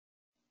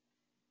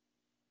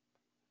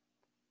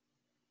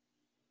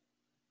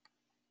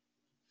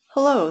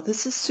Hello,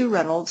 this is Sue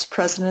Reynolds,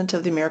 President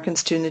of the American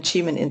Student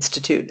Achievement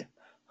Institute,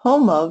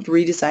 home of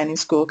Redesigning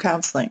School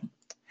Counseling.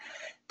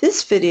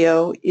 This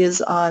video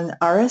is on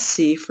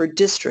RSC for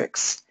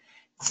districts.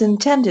 It's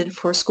intended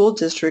for school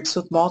districts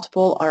with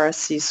multiple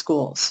RSC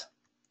schools.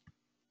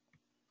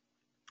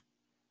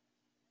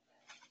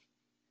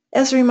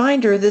 As a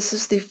reminder, this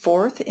is the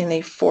fourth in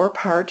a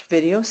four-part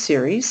video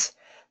series.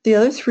 The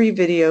other three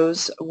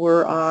videos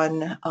were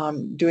on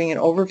doing an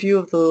overview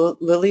of the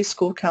Lilly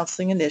School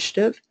Counseling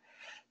Initiative.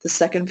 The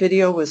second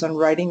video was on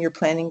writing your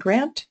planning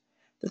grant.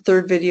 The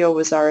third video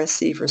was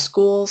RSC for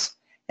schools,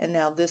 and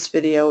now this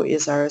video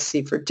is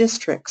RSC for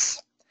districts.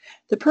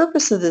 The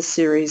purpose of this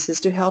series is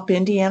to help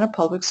Indiana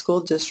public school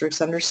districts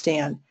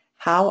understand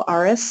how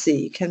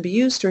RSC can be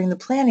used during the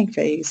planning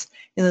phase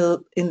in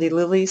the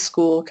Lilly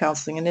School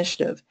Counseling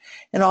Initiative.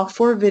 And all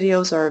four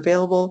videos are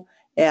available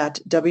at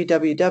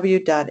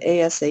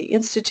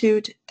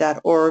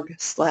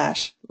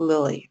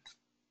www.asainstitute.org/Lilly.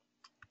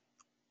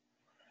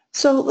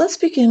 So let's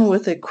begin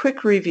with a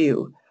quick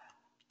review.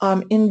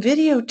 In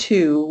video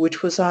 2,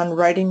 which was on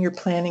writing your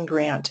planning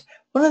grant,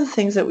 one of the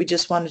things that we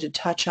just wanted to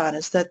touch on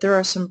is that there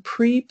are some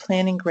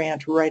pre-planning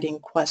grant writing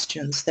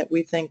questions that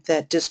we think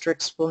that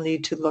districts will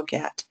need to look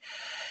at.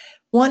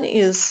 One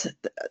is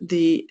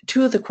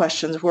two of the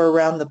questions were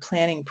around the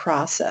planning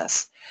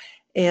process,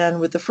 and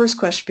with the first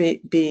question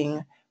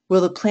being,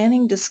 will the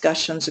planning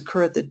discussions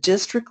occur at the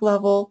district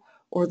level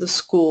or the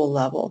school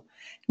level?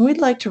 We'd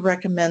like to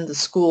recommend the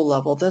school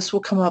level. This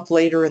will come up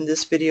later in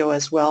this video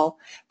as well,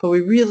 but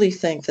we really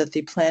think that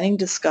the planning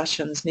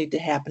discussions need to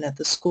happen at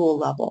the school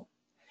level.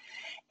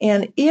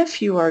 And if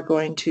you are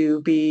going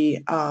to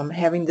be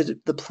having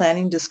the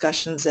planning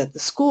discussions at the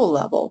school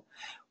level,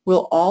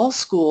 will all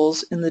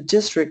schools in the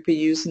district be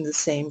using the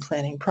same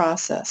planning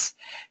process?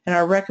 And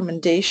our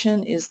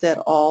recommendation is that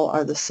all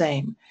are the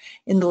same.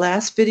 In the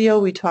last video,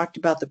 we talked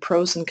about the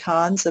pros and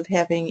cons of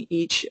having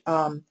each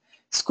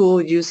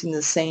school using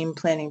the same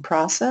planning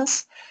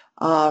process,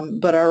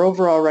 but our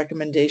overall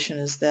recommendation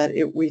is that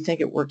we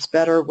think it works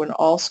better when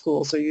all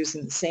schools are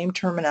using the same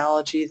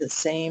terminology, the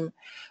same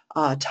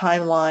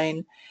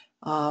timeline,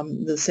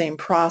 the same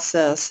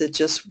process. It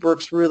just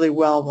works really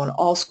well when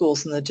all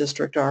schools in the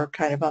district are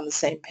kind of on the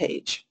same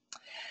page.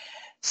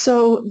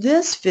 So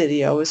this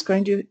video is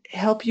going to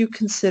help you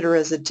consider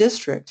as a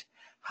district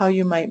how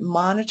you might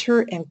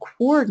monitor and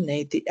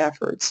coordinate the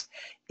efforts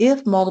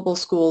if multiple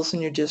schools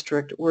in your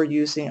district were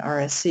using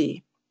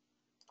RSC.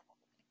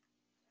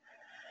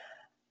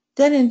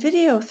 Then in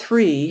video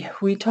 3,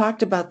 we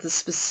talked about the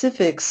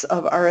specifics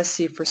of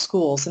RSC for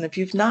schools, and if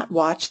you've not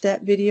watched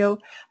that video,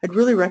 I'd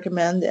really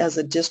recommend as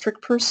a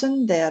district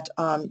person that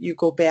you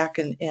go back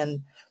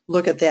and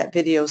look at that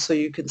video so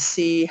you can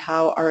see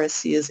how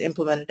RSC is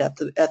implemented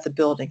at the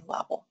building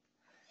level.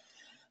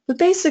 But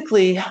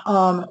basically,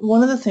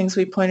 one of the things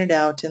we pointed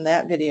out in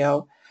that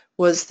video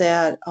was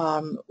that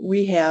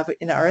we have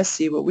in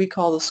RSC what we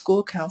call the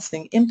School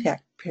Counseling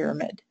Impact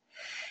Pyramid.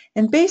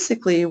 And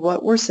basically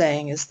what we're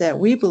saying is that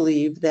we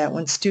believe that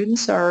when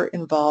students are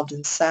involved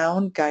in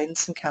sound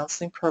guidance and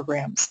counseling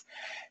programs,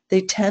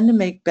 they tend to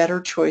make better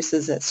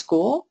choices at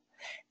school,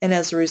 and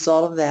as a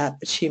result of that,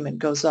 achievement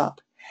goes up.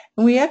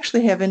 And we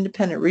actually have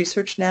independent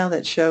research now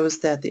that shows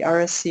that the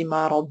RSC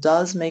model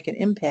does make an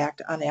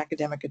impact on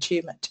academic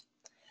achievement.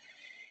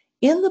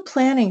 In the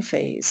planning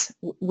phase,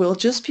 we'll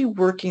just be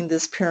working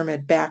this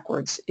pyramid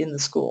backwards in the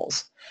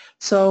schools.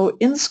 So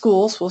in the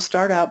schools, we'll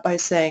start out by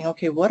saying,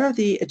 okay, what are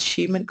the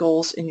achievement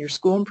goals in your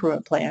school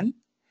improvement plan?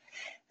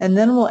 And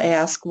then we'll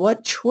ask,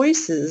 what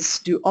choices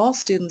do all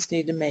students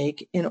need to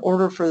make in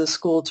order for the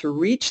school to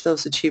reach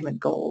those achievement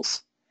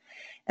goals?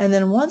 And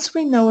then once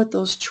we know what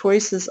those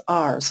choices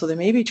are, so there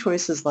may be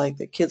choices like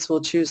that kids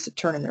will choose to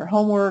turn in their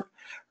homework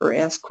or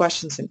ask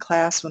questions in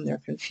class when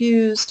they're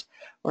confused,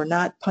 or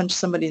not punch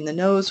somebody in the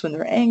nose when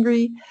they're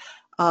angry.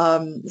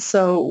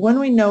 So when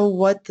we know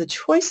what the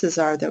choices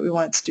are that we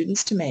want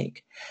students to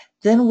make,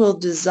 then we'll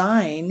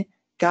design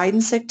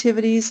guidance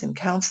activities and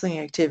counseling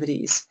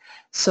activities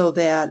so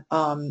that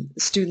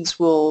students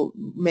will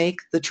make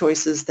the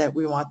choices that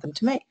we want them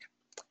to make.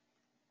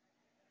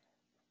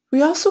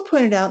 We also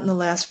pointed out in the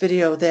last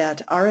video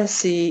that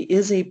RSC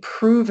is a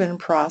proven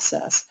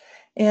process.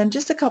 And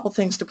just a couple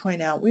things to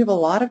point out. We have a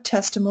lot of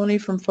testimony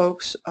from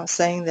folks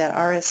saying that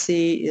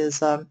RSC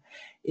is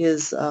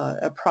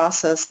a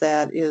process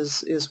that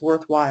is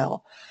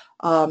worthwhile.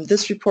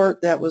 This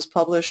report that was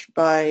published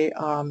by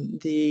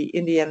the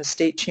Indiana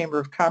State Chamber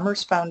of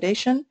Commerce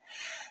Foundation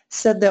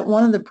said that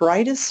one of the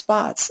brightest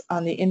spots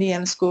on the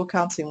Indiana school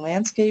counseling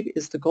landscape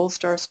is the Gold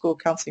Star School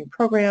Counseling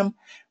Program,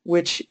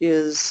 which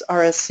is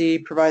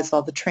RSC provides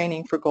all the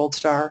training for Gold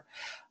Star,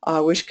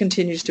 which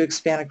continues to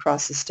expand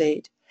across the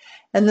state.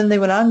 And then they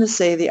went on to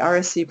say the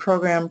RSC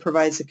program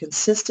provides a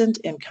consistent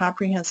and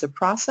comprehensive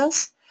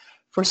process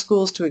for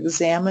schools to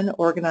examine,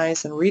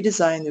 organize, and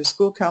redesign their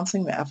school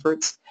counseling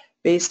efforts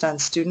based on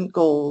student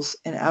goals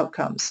and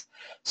outcomes.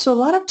 So a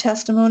lot of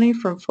testimony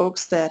from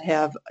folks that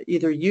have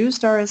either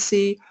used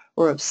RSC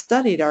or have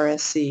studied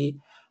RSC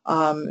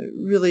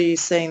really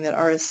saying that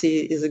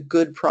RSC is a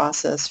good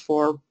process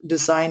for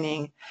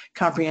designing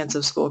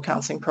comprehensive school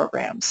counseling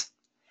programs.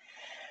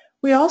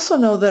 We also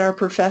know that our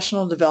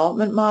professional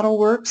development model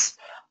works.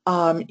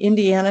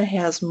 Indiana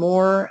has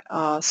more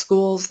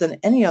schools than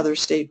any other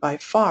state by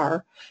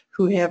far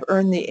who have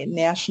earned the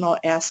National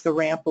Ask a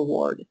Ramp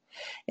Award.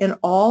 And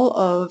all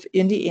of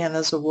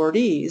Indiana's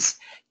awardees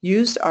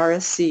used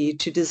RSC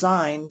to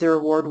design their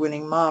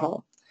award-winning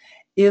model.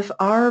 If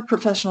our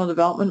professional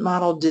development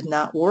model did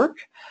not work,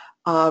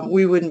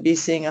 we wouldn't be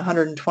seeing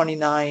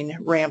 129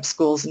 ramp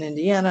schools in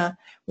Indiana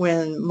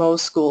when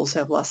most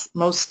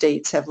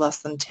states have less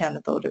than 10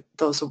 of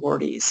those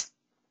awardees.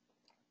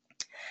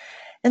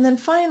 And then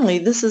finally,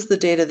 this is the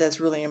data that's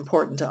really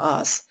important to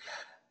us.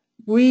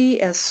 We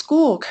as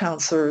school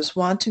counselors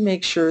want to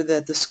make sure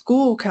that the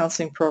school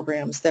counseling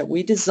programs that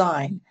we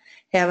design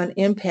have an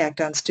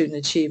impact on student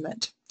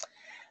achievement.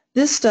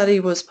 This study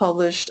was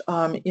published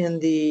in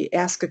the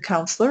Ask a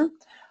Counselor.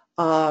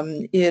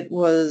 It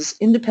was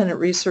independent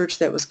research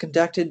that was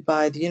conducted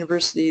by the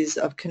Universities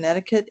of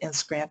Connecticut and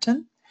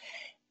Scranton.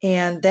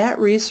 And that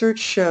research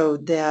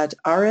showed that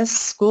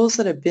schools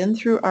that have been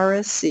through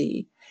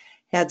RSC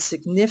had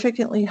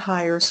significantly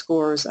higher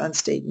scores on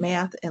state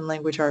math and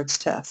language arts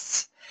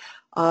tests.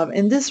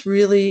 And this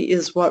really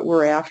is what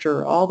we're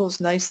after. All those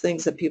nice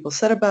things that people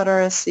said about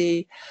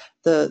RSC,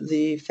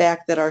 the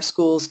fact that our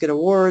schools get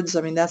awards,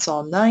 I mean, that's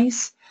all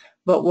nice.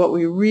 But what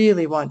we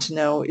really want to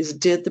know is,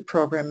 did the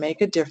program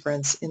make a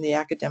difference in the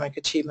academic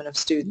achievement of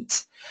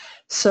students?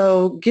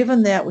 So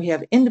given that we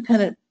have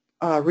independent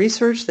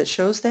research that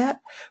shows that,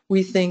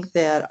 we think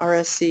that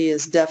RSC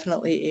is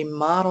definitely a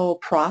model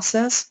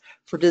process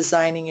for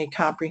designing a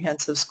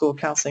comprehensive school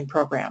counseling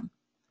program.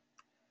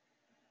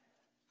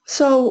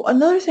 So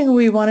another thing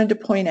we wanted to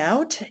point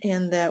out,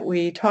 and that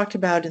we talked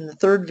about in the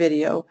third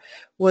video,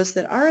 was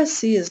that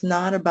RSC is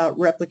not about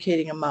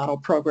replicating a model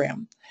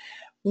program.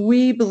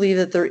 We believe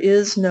that there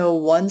is no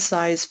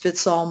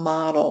one-size-fits-all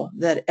model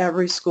that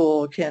every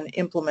school can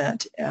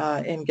implement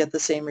and get the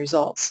same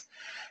results.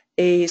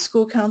 A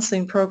school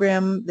counseling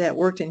program that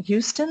worked in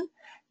Houston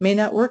may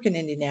not work in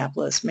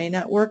Indianapolis, may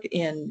not work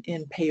in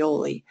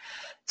Paoli.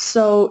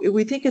 So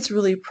we think it's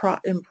really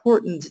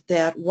important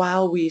that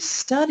while we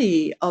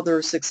study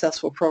other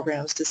successful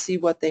programs to see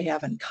what they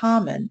have in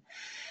common,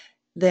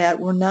 that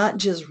we're not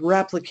just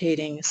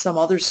replicating some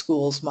other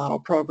school's model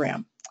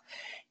program.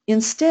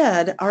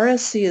 Instead,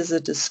 RSC is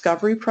a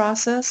discovery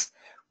process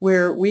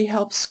where we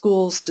help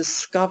schools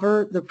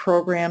discover the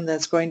program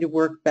that's going to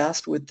work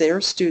best with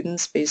their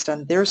students based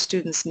on their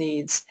students'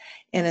 needs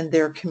and in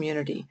their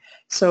community.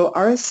 So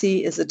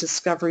RSC is a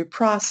discovery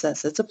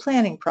process. It's a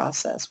planning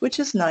process, which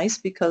is nice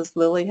because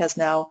Lily has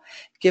now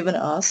given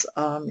us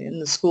in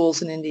the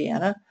schools in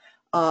Indiana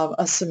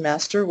a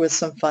semester with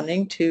some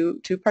funding to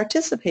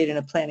participate in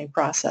a planning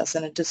process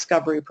and a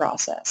discovery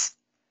process.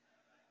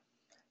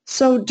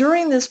 So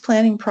during this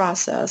planning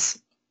process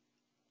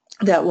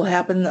that will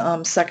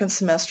happen second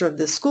semester of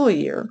this school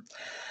year,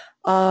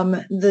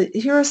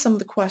 here are some of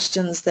the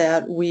questions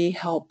that we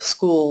help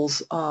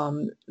schools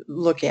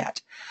look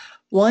at.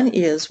 One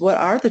is, what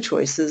are the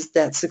choices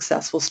that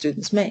successful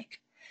students make?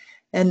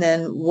 And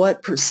then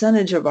what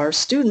percentage of our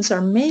students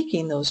are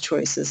making those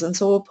choices? And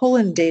so we'll pull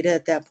in data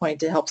at that point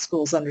to help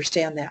schools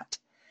understand that.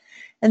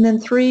 And then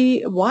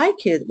 3, why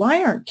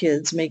aren't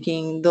kids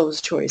making those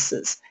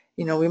choices?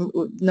 You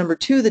know, number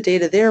 2, the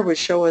data there would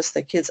show us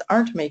that kids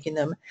aren't making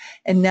them,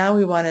 and now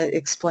we want to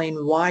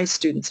explain why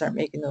students aren't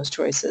making those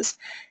choices.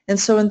 And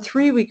so in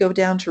 3, we go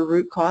down to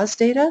root cause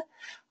data,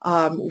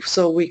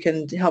 so we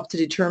can help to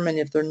determine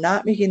if they're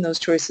not making those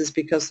choices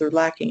because they're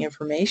lacking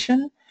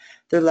information,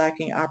 they're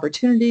lacking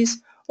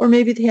opportunities, or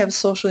maybe they have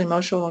social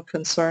emotional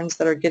concerns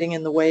that are getting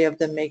in the way of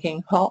them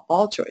making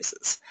all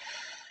choices.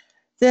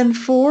 Then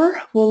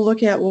 4, we'll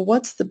look at, well,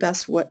 what's the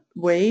best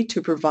way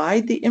to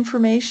provide the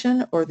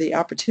information or the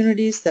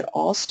opportunities that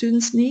all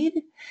students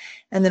need?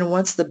 And then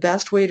what's the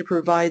best way to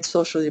provide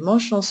social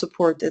emotional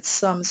support that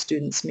some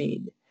students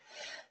need?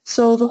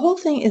 So the whole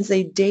thing is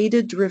a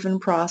data-driven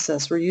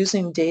process. We're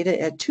using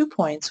data at 2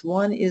 points.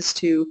 One is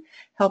to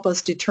help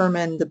us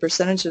determine the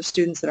percentage of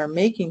students that are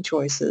making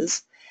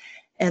choices,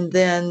 and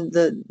then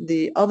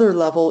the other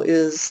level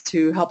is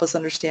to help us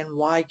understand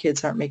why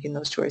kids aren't making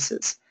those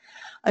choices.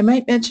 I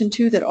might mention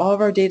too that all of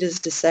our data is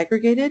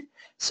disaggregated,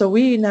 so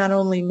we not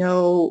only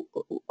know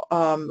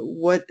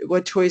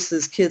what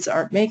choices kids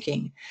aren't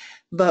making,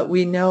 but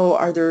we know,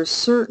 are there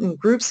certain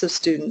groups of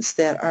students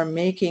that are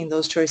making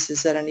those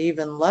choices at an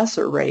even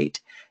lesser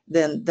rate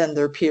than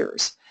their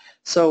peers.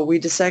 So we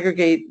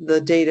disaggregate the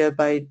data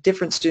by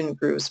different student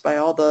groups, by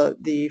all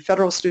the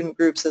federal student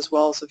groups as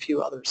well as a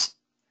few others.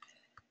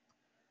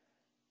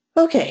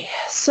 Okay,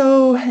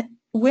 so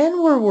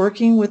when we're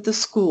working with the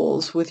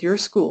schools, with your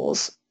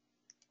schools,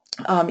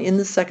 in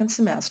the second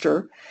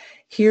semester,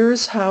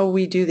 here's how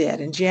we do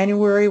that. In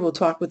January, we'll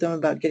talk with them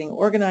about getting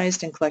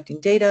organized and collecting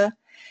data.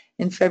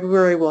 In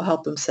February, we'll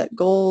help them set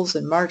goals.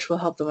 In March, we'll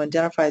help them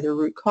identify their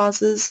root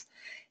causes.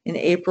 In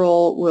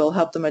April, we'll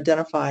help them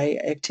identify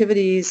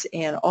activities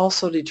and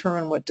also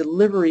determine what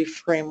delivery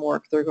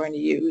framework they're going to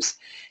use.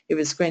 If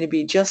it's going to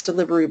be just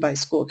delivery by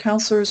school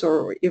counselors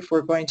or if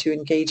we're going to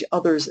engage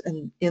others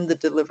in the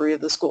delivery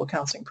of the school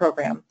counseling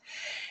program.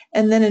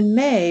 And then in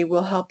May,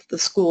 we'll help the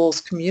schools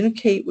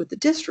communicate with the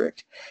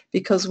district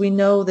because we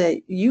know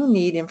that you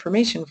need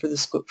information for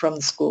from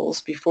the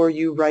schools before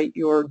you write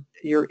your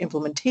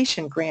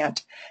implementation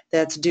grant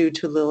that's due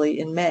to Lily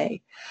in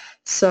May.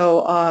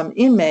 So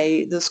in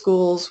May, the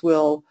schools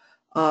will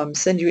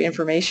send you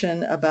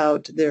information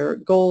about their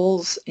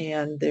goals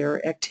and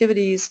their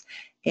activities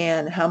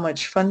and how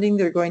much funding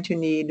they're going to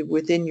need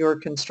within your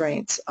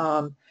constraints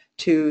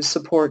to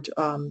support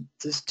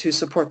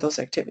those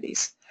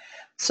activities.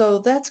 So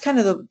that's kind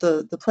of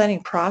the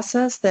planning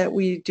process that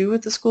we do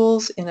with the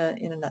schools in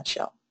a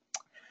nutshell.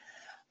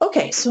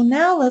 Okay, so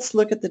now let's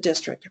look at the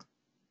district.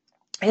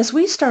 As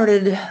we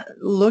started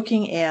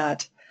looking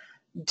at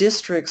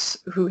districts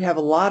who have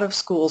a lot of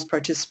schools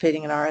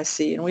participating in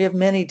RSC, and we have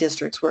many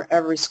districts where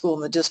every school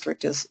in the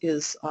district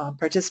is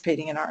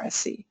participating in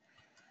RSC.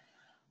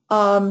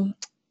 One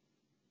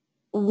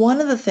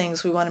of the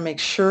things we want to make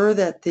sure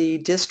that the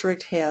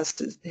district has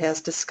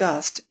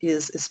discussed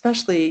is,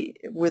 especially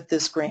with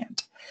this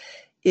grant,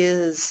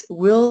 is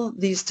will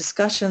these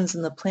discussions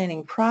in the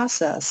planning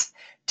process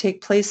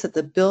take place at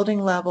the building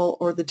level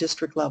or the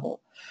district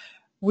level?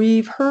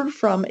 We've heard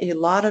from a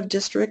lot of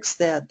districts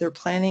that they're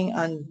planning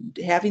on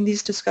having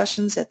these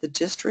discussions at the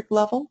district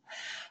level.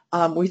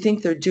 We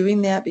think they're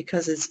doing that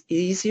because it's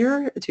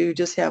easier to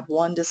just have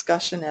one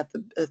discussion at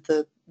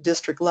the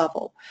district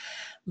level.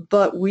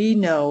 But we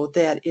know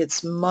that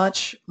it's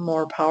much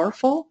more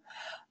powerful,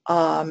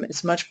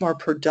 it's much more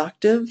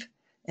productive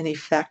and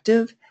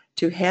effective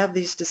to have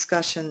these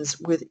discussions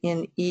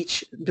within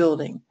each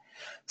building.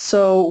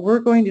 So we're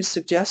going to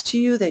suggest to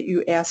you that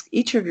you ask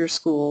each of your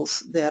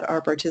schools that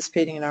are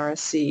participating in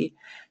RSC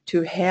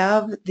to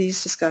have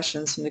these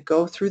discussions and to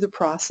go through the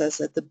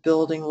process at the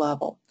building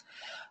level.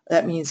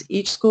 That means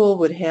each school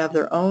would have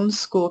their own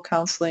school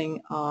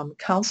counseling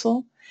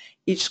council.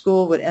 Each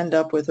school would end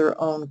up with their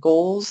own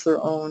goals,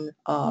 their own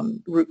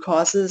root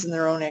causes, and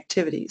their own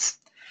activities.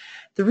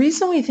 The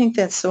reason we think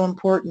that's so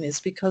important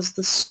is because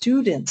the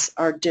students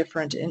are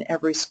different in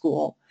every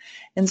school.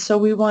 And so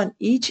we want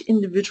each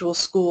individual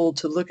school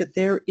to look at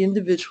their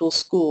individual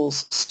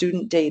school's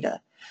student data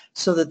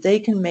so that they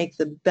can make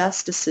the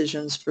best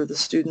decisions for the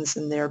students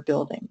in their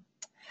building.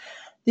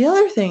 The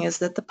other thing is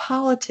that the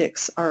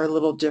politics are a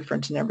little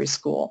different in every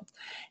school.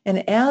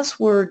 And as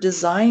we're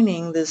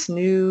designing this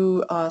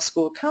new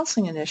school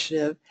counseling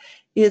initiative,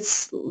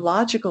 it's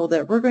logical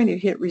that we're going to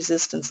hit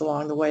resistance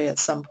along the way at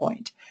some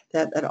point.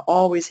 That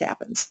always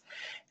happens.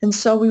 And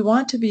so we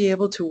want to be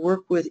able to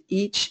work with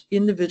each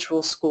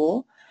individual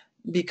school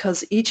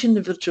because each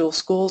individual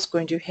school is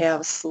going to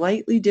have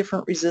slightly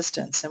different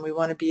resistance, and we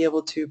want to be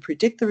able to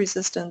predict the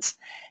resistance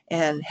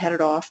and head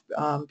it off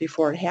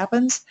before it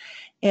happens,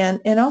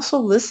 and also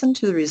listen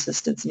to the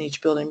resistance in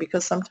each building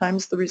because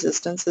sometimes the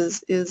resistance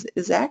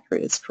is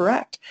accurate, it's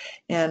correct,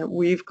 and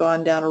we've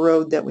gone down a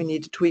road that we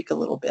need to tweak a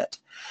little bit.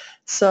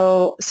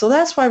 So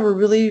that's why we're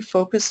really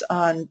focused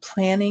on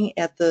planning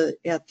at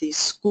the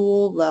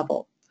school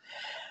level.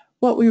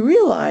 What we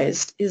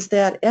realized is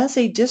that as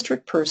a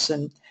district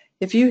person,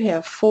 if you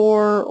have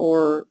 4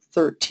 or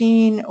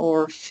 13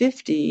 or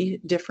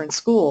 50 different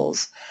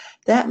schools,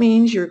 that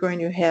means you're going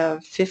to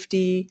have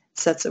 50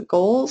 sets of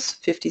goals,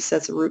 50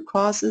 sets of root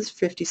causes,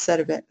 50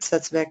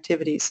 sets of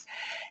activities.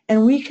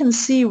 And we can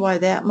see why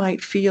that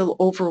might feel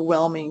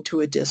overwhelming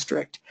to a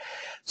district.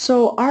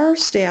 So our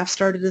staff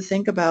started to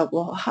think about,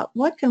 well,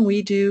 what can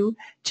we do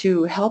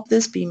to help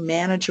this be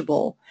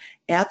manageable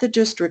at the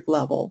district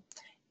level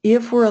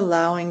if we're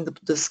allowing the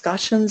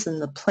discussions and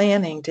the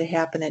planning to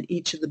happen at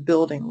each of the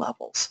building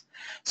levels.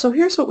 So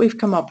here's what we've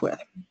come up with.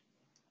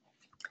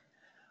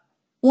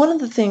 One of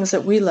the things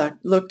that we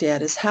looked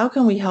at is how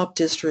can we help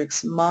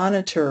districts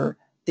monitor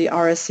the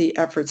RSC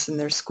efforts in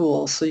their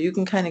schools so you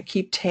can kind of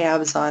keep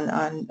tabs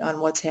on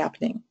what's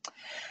happening.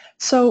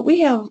 So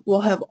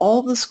we'll have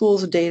all the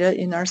schools' data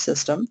in our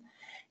system,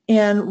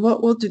 and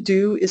what we'll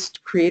do is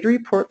create a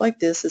report like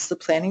this. It's the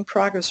Planning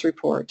Progress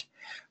Report,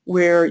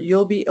 where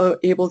you'll be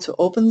able to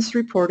open this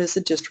report as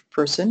a district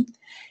person.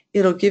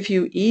 It'll give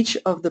you each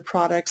of the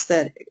products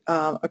that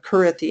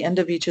occur at the end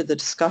of each of the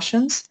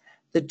discussions,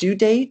 the due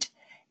date,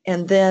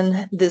 and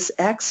then this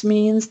X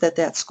means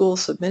that school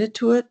submitted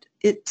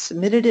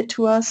it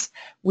to us.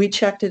 We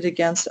checked it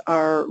against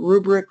our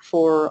rubric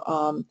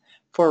for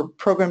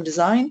program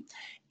design,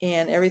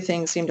 and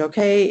everything seemed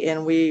okay,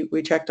 and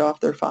we checked off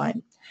they're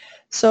fine.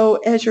 So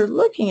as you're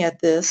looking at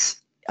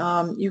this,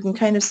 you can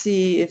kind of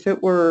see if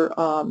it were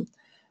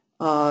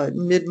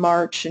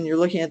mid-March and you're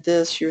looking at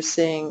this, you're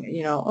saying,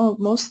 you know, oh,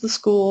 most of the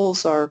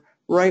schools are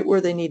right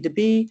where they need to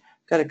be.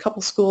 Got a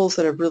couple schools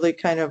that have really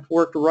kind of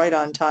worked right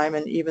on time,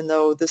 and even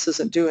though this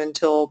isn't due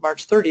until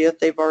March 30th,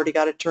 they've already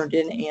got it turned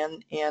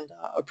in and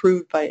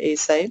approved by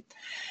ASA.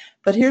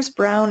 But here's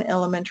Brown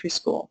Elementary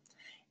School,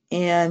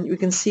 and you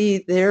can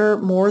see they're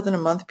more than a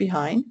month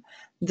behind.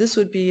 This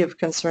would be of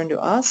concern to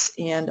us,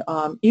 and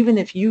even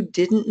if you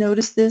didn't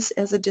notice this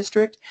as a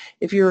district,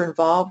 if you're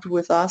involved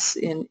with us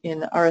in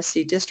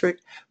RSC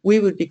district, we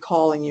would be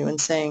calling you and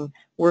saying,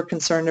 we're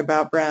concerned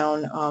about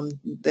Brown,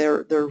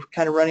 they're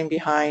kind of running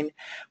behind.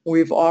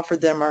 We've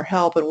offered them our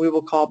help, and we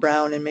will call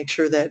Brown and make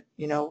sure that,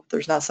 you know,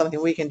 there's not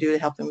something we can do to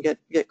help them get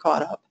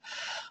caught up.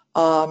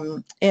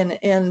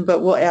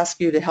 But we'll ask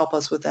you to help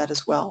us with that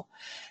as well.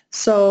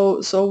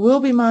 So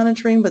we'll be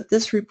monitoring, but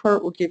this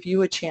report will give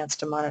you a chance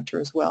to monitor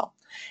as well.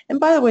 And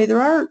by the way,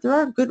 there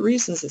are good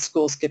reasons that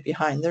schools get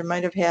behind. They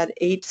might have had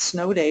 8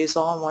 snow days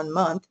all in 1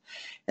 month,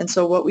 and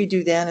so what we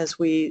do then is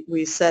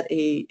we set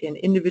an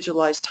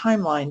individualized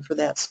timeline for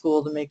that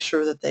school to make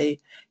sure that they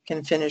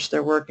can finish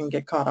their work and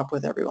get caught up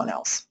with everyone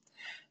else.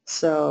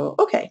 So,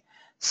 okay.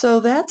 So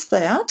that's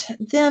that.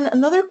 Then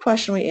another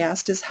question we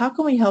asked is, how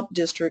can we help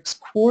districts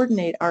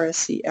coordinate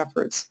RSC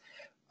efforts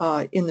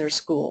in their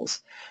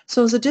schools?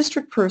 So as a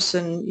district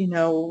person, you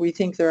know, we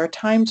think there are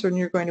times when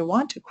you're going to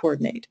want to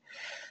coordinate.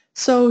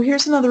 So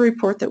here's another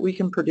report that we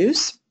can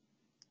produce.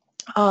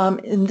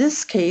 In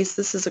this case,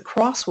 this is a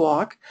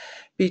crosswalk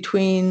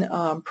between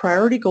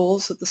priority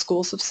goals that the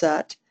schools have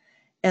set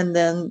and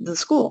then the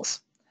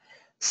schools.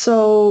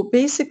 So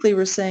basically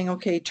we're saying,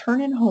 okay, turn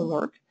in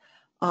homework.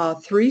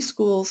 3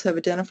 schools have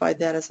identified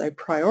that as a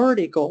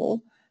priority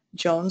goal,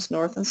 Jones,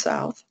 North, and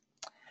South.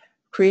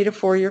 Create a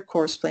 4-year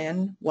course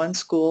plan, 1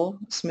 school,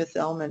 Smith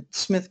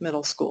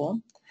Middle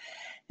School.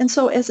 And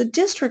so as a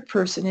district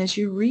person, as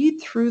you read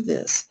through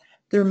this,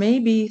 there may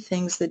be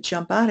things that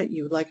jump out at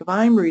you. Like if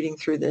I'm reading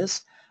through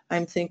this,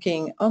 I'm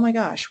thinking, oh my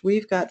gosh,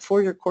 we've got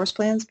 4-year course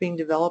plans being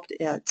developed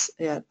at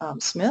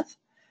Smith,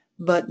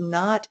 but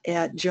not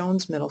at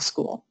Jones Middle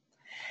School.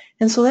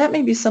 And so that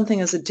may be something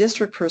as a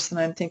district person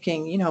I'm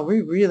thinking, you know,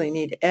 we really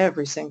need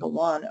every single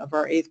one of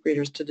our 8th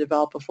graders to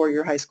develop a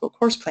 4-year high school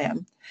course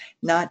plan,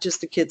 not just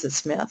the kids at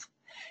Smith.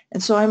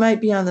 And so I might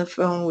be on the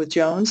phone with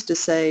Jones to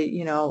say,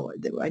 you know,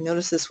 I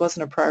noticed this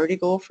wasn't a priority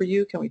goal for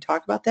you. Can we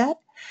talk about that?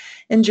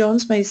 And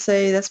Jones may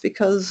say that's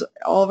because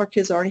all of our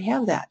kids already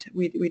have that.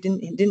 It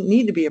didn't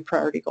need to be a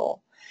priority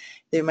goal.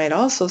 They might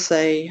also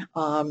say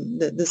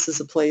that this is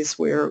a place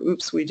where,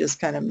 oops, we just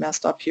kind of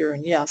messed up here,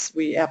 and yes,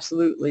 we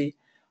absolutely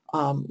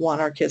want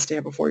our kids to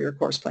have a 4-year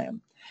course plan.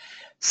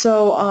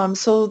 So,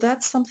 so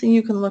that's something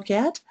you can look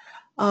at.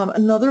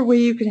 Another way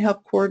you can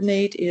help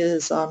coordinate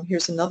is,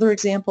 here's another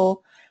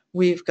example.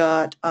 We've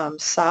got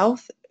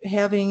South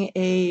having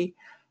a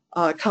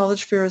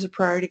college fair as a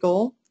priority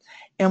goal,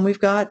 and we've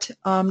got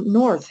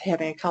North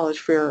having a college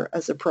fair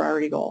as a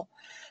priority goal.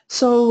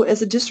 So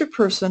as a district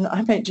person,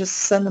 I might just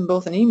send them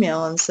both an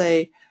email and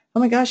say, oh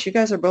my gosh, you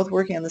guys are both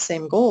working on the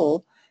same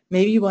goal.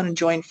 Maybe you want to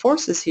join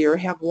forces here,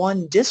 have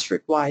one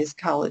district-wise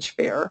college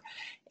fair,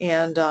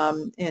 and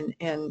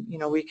you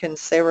know, we can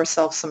save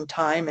ourselves some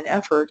time and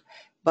effort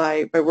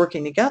by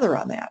working together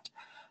on that.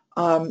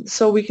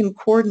 So we can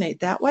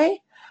coordinate that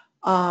way.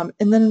 And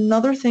then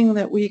another thing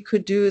that we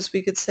could do is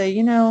we could say,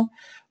 you know,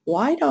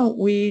 why don't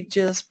we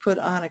just put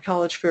on a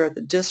college fair at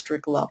the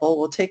district level?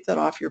 We'll take that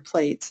off your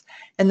plates,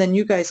 and then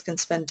you guys can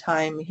spend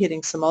time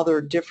hitting some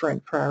other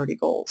different priority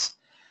goals.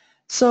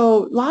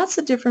 So lots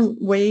of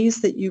different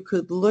ways that you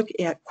could look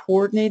at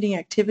coordinating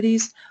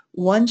activities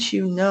once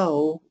you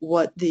know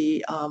what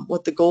the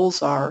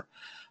goals are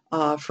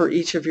for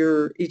each of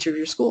your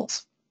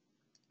schools.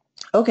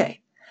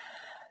 Okay,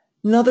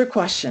 another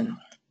question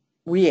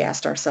we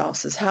asked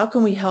ourselves is, how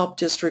can we help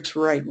districts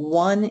write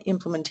one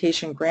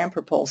implementation grant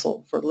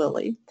proposal for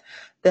Lily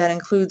that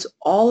includes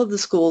all of the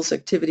school's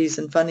activities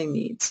and funding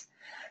needs?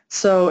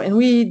 So, and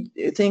we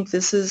think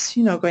this is,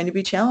 you know, going to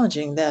be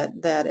challenging, that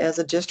as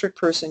a district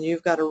person,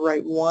 you've got to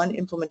write one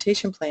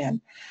implementation plan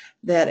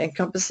that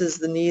encompasses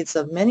the needs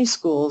of many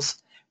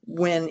schools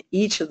when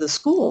each of the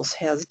schools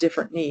has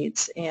different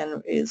needs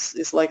and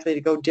is likely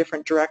to go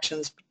different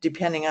directions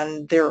depending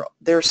on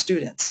their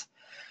students.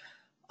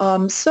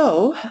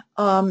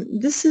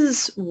 This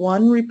is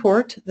one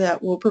report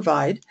that we'll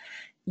provide.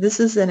 This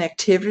is an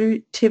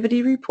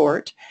activity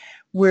report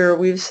where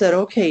we've said,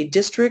 okay,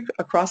 district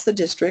across the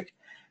district,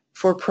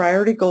 for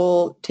priority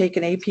goal, take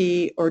an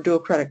AP or dual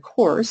credit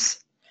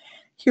course.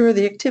 Here are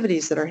the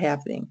activities that are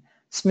happening.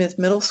 Smith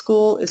Middle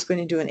School is going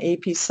to do an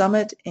AP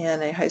summit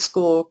and a high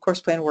school course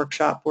plan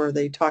workshop where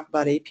they talk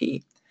about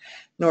AP.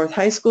 North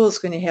High School is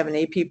going to have an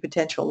AP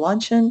potential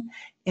luncheon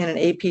and an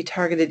AP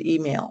targeted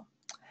email.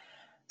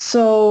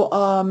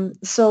 So,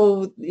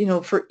 you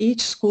know, for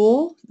each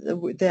school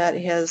that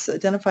has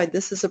identified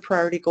this as a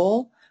priority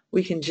goal,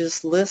 we can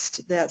just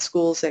list that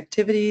school's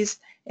activities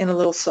and a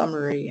little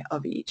summary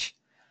of each.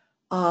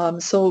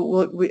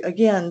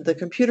 Again, the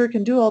computer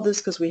can do all this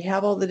because we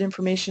have all that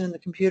information in the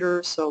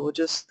computer, so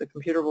the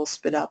computer will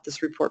spit out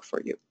this report for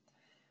you.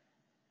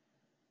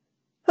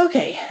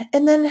 Okay,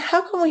 and then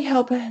how can we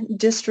help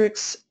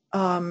districts?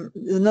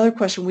 Another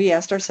question we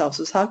asked ourselves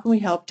was, how can we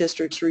help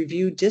districts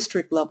review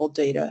district level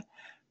data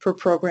for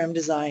program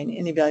design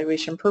and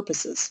evaluation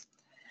purposes?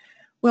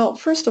 Well,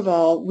 first of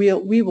all,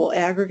 we will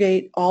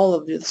aggregate all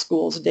of the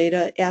school's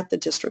data at the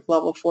district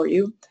level for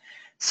you.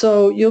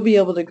 So you'll be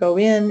able to go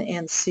in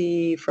and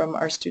see from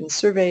our student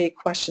survey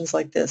questions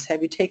like this: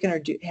 have you taken or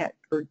do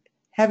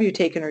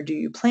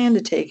you plan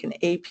to take an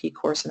AP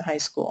course in high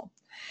school?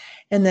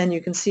 And then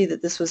you can see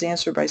that this was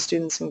answered by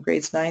students in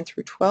grades 9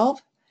 through 12.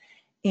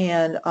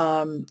 And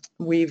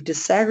we've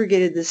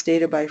disaggregated this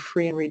data by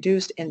free and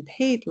reduced and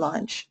paid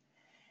lunch.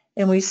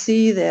 And we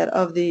see that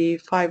of the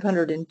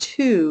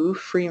 502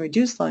 free and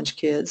reduced lunch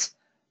kids,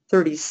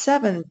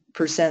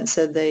 37%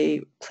 said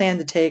they plan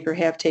to take or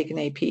have taken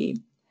AP,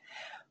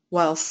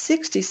 while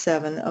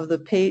 67% of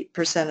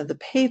the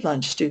paid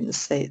lunch students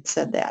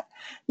said that.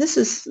 This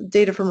is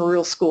data from a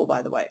real school,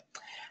 by the way.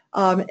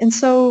 And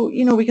so,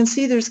 we can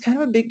see there's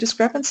kind of a big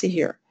discrepancy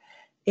here.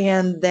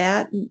 And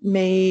that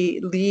may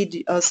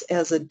lead us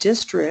as a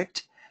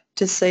district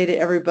to say to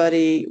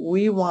everybody,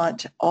 we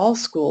want all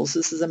schools,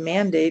 this is a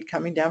mandate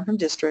coming down from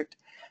district,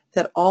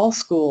 that all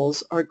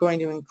schools are going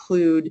to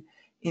include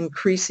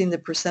increasing the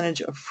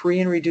percentage of free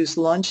and reduced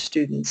lunch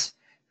students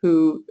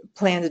who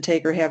plan to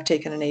take or have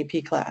taken an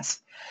AP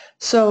class.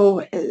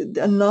 So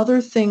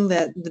another thing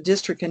that the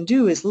district can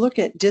do is look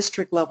at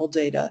district level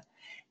data,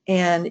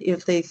 and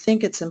if they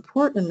think it's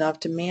important enough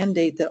to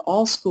mandate that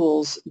all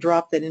schools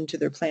drop that into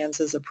their plans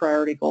as a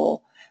priority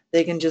goal,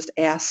 they can just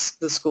ask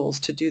the schools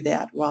to do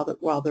that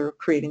while they're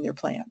creating their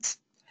plans.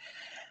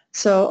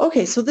 So,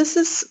 okay, so this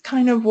is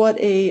kind of what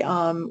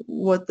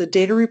the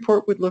data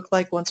report would look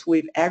like once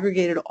we've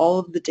aggregated all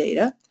of the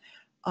data.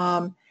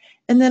 And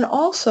then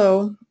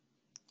also,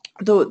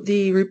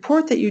 the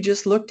report that you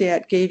just looked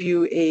at gave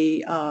you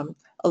a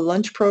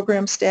lunch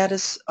program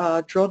status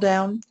drill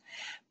down,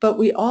 but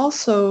we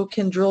also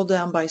can drill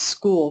down by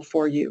school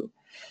for you.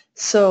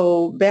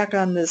 So back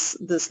on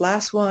this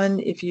last one,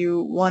 if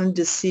you wanted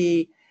to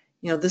see,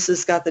 this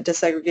has got the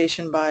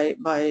disaggregation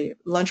by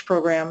lunch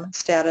program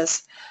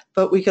status,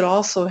 but we could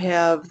also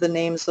have the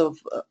names of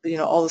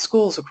all the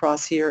schools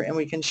across here, and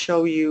we can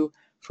show you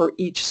for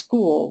each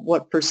school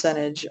what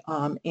percentage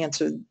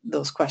answered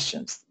those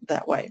questions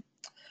that way.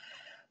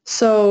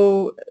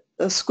 So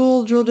a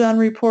school drill down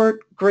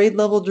report, grade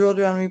level drill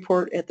down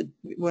report at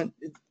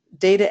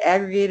data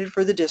aggregated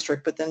for the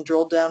district, but then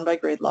drilled down by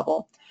grade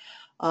level.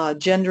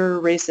 Gender,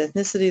 race,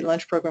 ethnicity,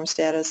 lunch program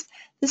status.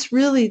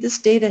 This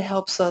data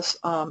helps us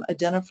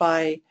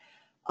identify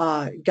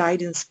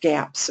guidance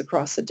gaps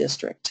across the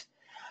district.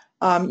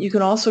 You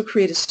can also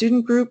create a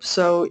student group.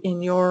 So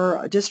in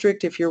your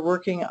district, if you're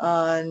working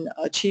on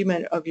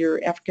achievement of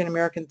your African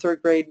American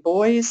third grade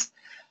boys,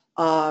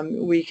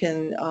 we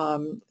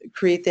can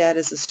create that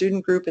as a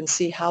student group and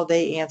see how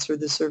they answer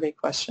the survey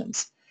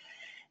questions.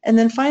 And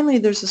then finally,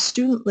 there's a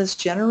student list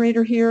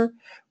generator here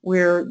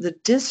where the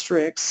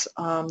districts,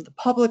 the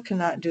public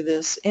cannot do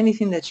this.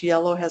 Anything that's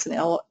yellow has an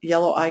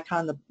yellow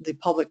icon the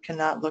public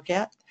cannot look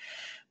at.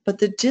 But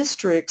the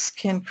districts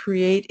can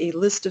create a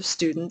list of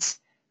students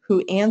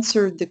who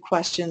answered the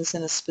questions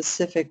in a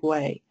specific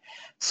way.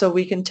 So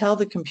we can tell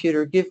the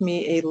computer, give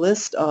me a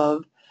list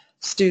of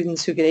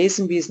students who get A's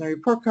and B's in their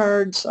report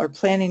cards, are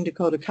planning to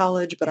go to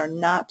college, but are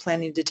not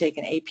planning to take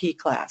an AP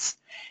class.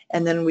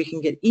 And then we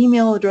can get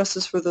email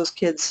addresses for those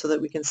kids so that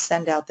we can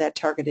send out that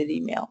targeted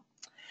email.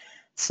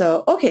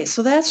 So, okay,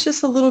 so that's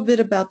just a little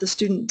bit about the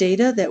student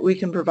data that we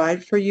can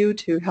provide for you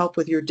to help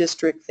with your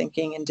district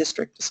thinking and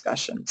district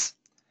discussions.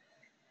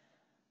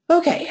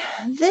 Okay,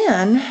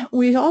 then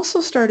we also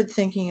started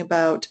thinking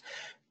about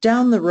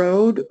down the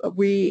road,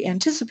 we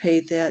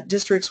anticipate that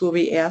districts will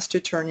be asked to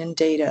turn in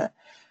data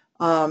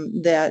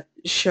that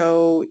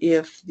show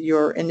if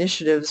your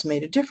initiatives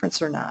made a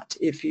difference or not,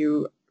 if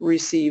you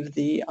receive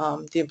the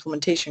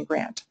implementation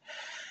grant.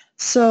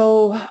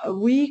 So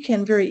we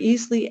can very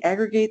easily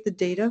aggregate the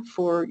data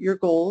for your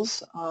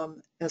goals,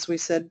 as we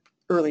said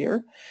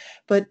earlier.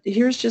 But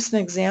here's just an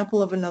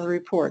example of another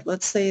report.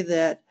 Let's say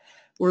that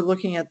we're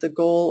looking at the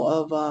goal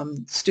of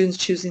students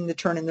choosing to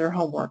turn in their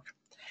homework.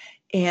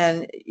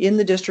 And in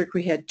the district,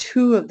 we had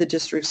 2 of the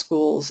district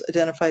schools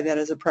identify that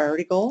as a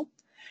priority goal.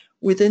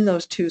 Within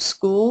those 2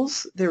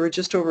 schools, there were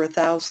just over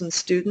 1,000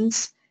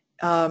 students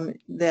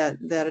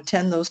that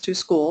attend those 2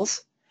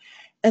 schools.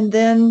 And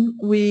then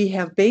we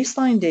have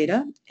baseline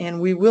data,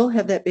 and we will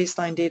have that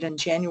baseline data in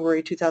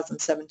January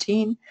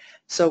 2017,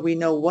 so we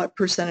know what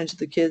percentage of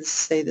the kids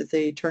say that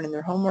they turn in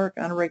their homework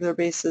on a regular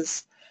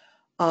basis.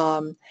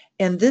 And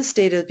this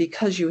data,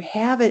 because you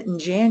have it in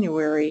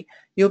January,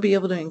 you'll be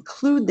able to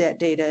include that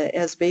data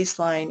as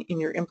baseline in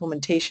your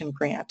implementation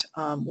grant,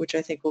 which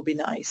I think will be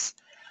nice.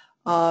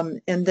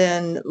 And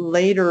then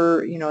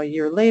later, a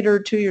year later,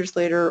 2 years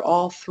later,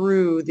 all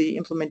through the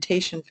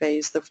implementation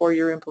phase, the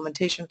 4-year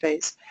implementation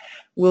phase,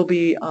 we'll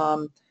be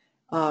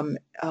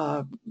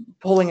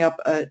pulling up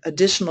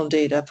additional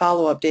data,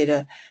 follow-up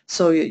data,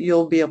 so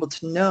you'll be able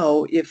to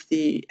know if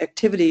the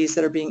activities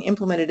that are being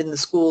implemented in the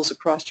schools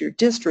across your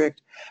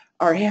district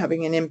are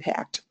having an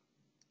impact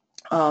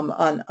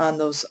on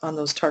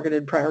those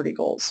targeted priority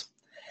goals.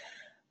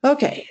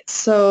 Okay,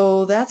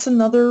 so that's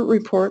another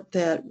report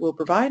that we'll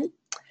provide.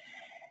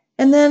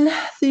 And then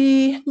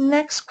the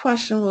next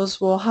question was,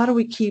 well, how do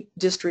we keep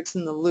districts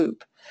in the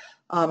loop?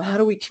 How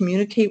do we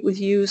communicate with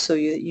you so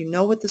you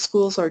know what the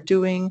schools are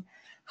doing?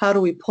 How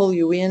do we pull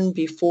you in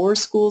before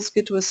schools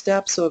get to a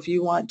step? So if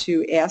you want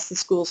to ask the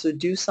schools to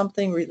do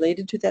something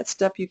related to that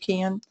step, you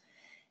can.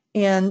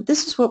 And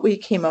this is what we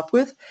came up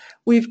with.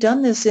 We've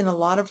done this in a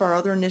lot of our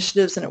other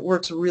initiatives, and it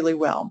works really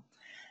well.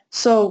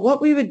 So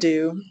what we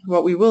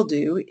will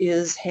do,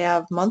 is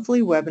have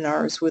monthly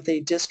webinars with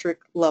a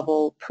district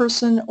level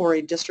person or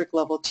a district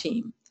level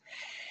team.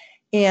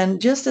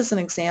 And just as an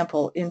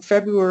example, in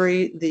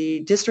February, the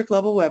district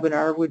level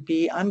webinar would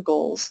be on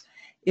goals.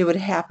 It would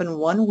happen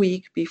 1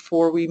 week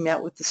before we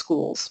met with the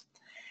schools.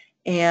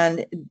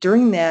 And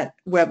during that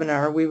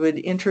webinar, we would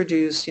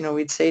introduce,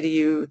 we'd say to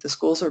you, the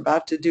schools are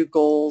about to do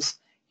goals.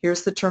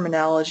 Here's the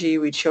terminology.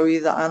 We'd show you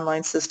the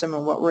online system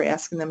and what we're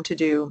asking them to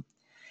do.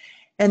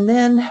 And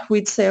then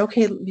we'd say,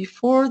 okay,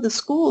 before the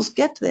schools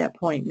get to that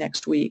point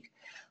next week,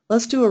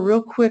 let's do a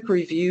real quick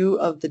review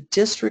of the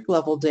district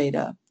level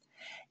data.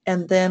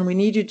 And then we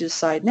need you to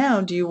decide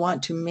now, do you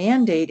want to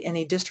mandate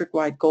any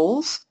district-wide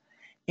goals?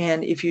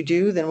 And if you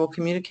do, then we'll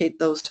communicate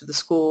those to the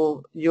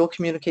school. You'll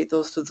communicate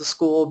those to the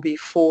school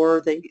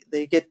before they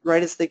get,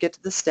 right as they get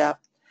to the step.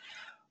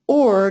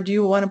 Or do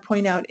you want to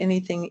point out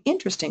anything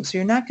interesting? So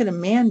you're not going to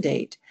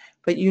mandate,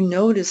 but you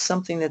notice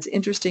something that's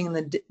interesting in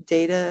the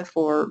data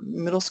for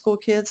middle school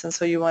kids, and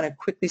so you want to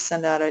quickly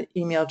send out an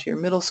email to your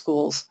middle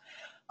schools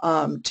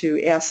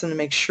to ask them to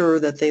make sure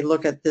that they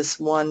look at this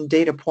one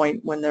data point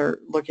when they're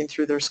looking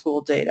through their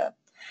school data.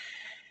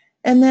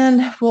 And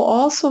then we'll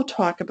also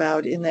talk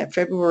about in that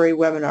February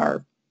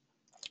webinar,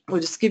 we'll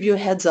just give you a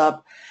heads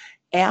up,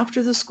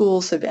 after the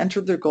schools have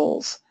entered their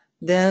goals,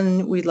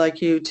 then we'd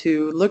like you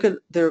to look at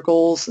their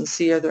goals and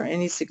see, are there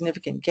any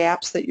significant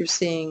gaps that you're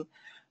seeing?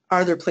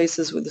 Are there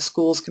places where the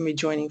schools can be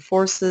joining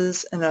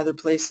forces, and are there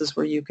places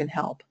where you can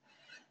help?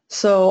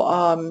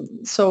 So,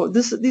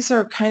 these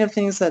are kind of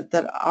things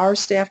that our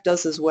staff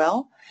does as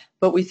well,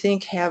 but we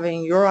think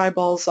having your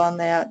eyeballs on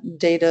that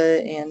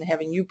data and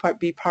having you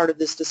be part of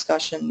this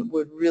discussion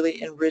would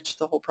really enrich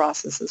the whole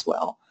process as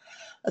well,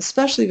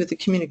 especially with the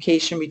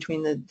communication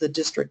between the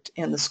district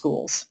and the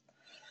schools.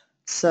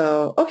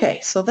 So, okay,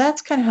 so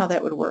that's kind of how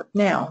that would work.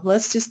 Now,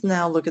 let's just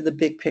look at the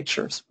big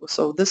pictures.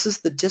 So this is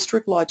the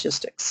district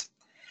logistics.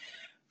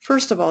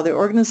 First of all, the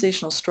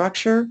organizational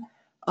structure.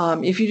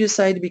 If you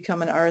decide to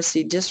become an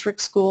RSC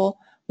district school,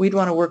 we'd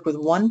want to work with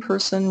one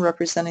person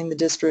representing the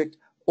district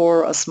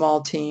or a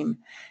small team.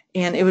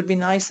 And it would be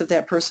nice if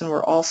that person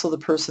were also the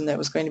person that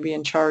was going to be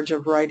in charge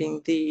of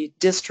writing the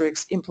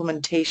district's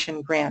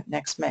implementation grant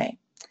next May.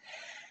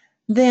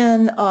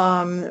 Then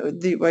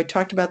I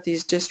talked about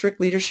these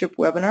district leadership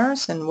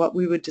webinars and what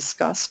we would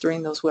discuss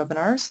during those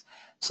webinars.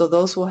 So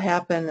those will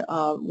happen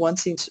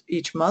once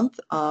each month,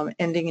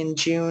 ending in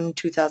June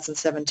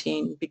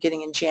 2017,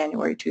 beginning in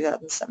January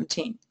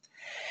 2017.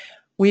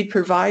 We'd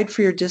provide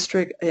for your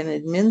district an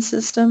admin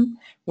system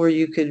where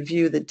you could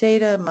view the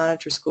data,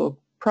 monitor school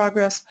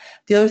progress.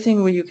 The other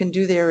thing where you can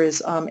do there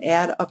is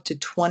add up to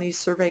 20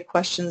 survey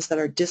questions that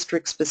are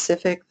district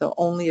specific. They'll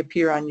only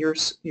appear on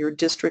your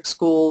district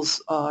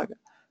schools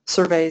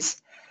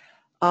surveys.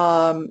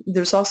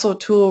 There's also a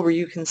tool where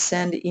you can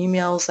send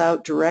emails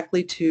out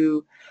directly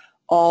to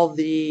all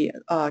the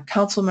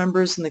council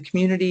members in the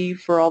community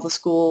for all the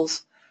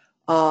schools,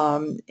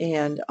 and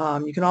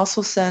you can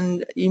also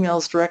send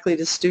emails directly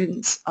to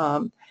students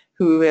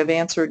who have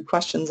answered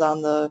questions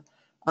on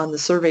the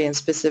survey in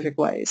specific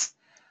ways.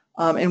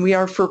 And we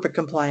are FERPA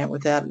compliant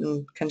with that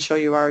and can show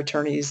you our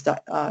attorney's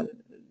a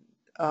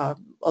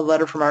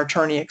letter from our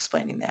attorney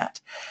explaining that.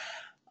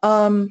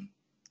 And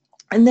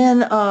then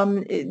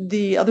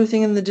the other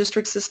thing in the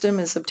district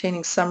system is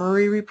obtaining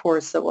summary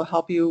reports that will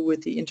help you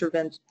with the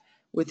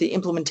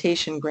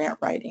implementation grant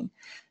writing.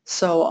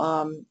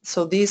 So,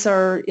 so these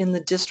are in the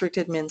district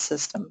admin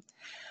system.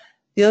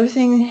 The other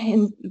thing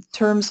in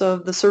terms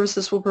of the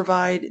services we'll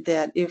provide,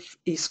 that if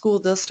a school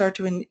does start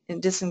to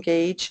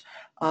disengage,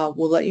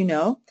 we'll let you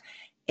know.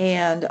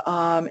 And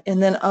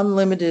then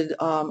unlimited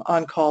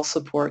on-call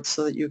support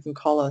so that you can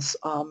call us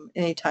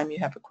anytime you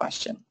have a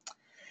question.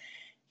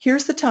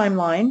 Here's the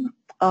timeline.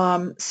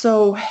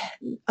 So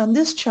on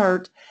this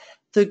chart,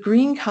 the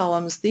green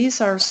columns,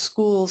 these are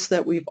schools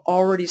that we've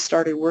already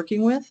started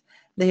working with.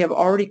 They have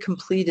already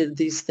completed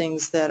these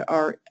things that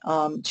are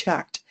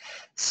checked.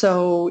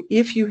 So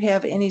if you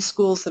have any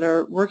schools that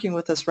are working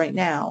with us right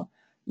now,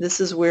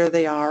 this is where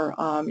they are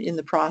in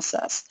the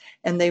process,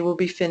 and they will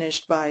be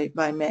finished by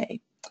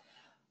May.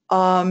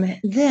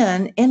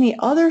 Then any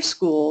other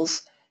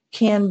schools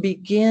can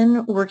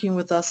begin working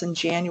with us in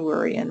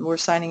January, and we're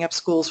signing up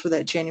schools for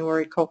that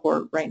January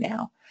cohort right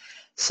now.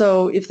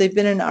 So if they've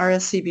been in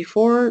RSC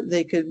before,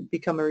 they could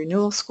become a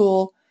renewal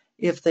school.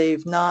 If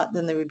they've not,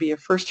 then they would be a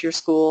first-year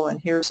school, and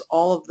here's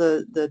all of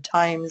the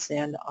times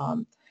and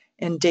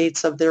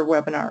dates of their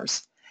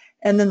webinars.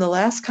 And then the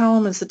last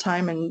column is the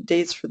time and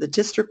dates for the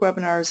district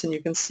webinars, and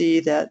you can see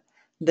that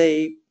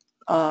they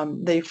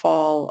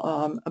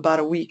fall about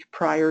a week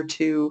prior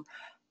to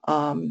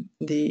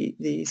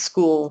the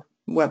school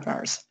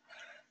webinars.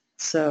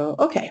 So,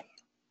 okay,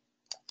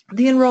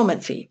 the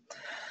enrollment fee.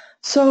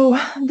 So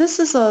this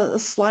is a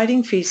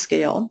sliding fee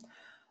scale.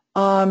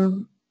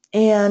 And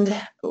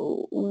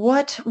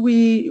what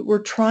we were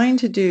trying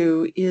to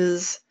do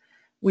is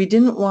we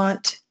didn't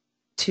want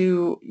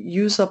to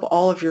use up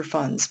all of your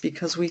funds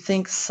because we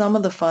think some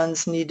of the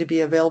funds need to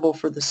be available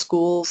for the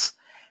schools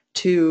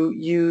to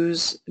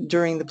use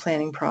during the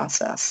planning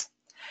process.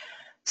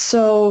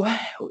 So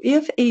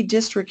if a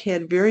district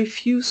had very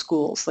few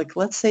schools, like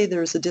let's say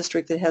there's a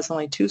district that has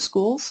only 2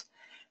 schools,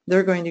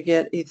 they're going to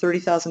get a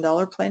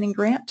 $30,000 planning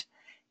grant.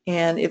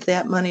 And if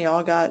that money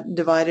all got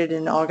divided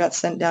and all got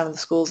sent down to the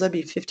schools, that'd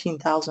be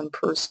 $15,000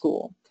 per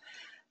school.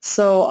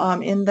 So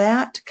in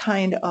that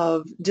kind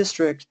of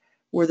district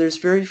where there's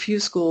very few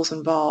schools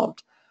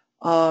involved,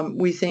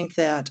 we think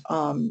that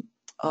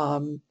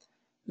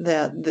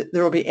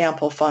there will be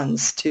ample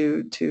funds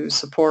to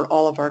support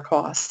all of our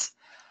costs.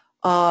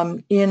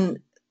 In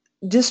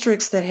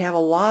districts that have a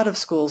lot of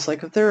schools,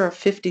 like if there are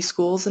 50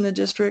 schools in a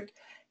district,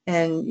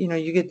 and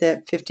you get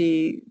that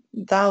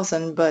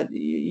 50,000, but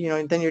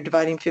then you're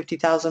dividing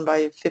 50,000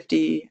 by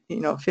 50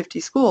 50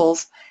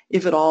 schools.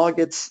 If it all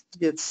gets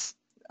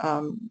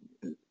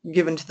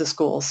given to the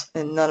schools,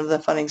 and none of the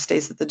funding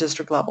stays at the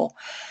district level,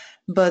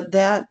 but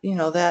that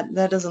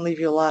that doesn't leave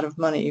you a lot of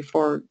money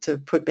to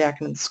put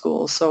back into the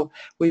schools. So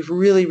we've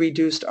really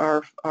reduced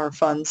our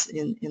funds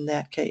in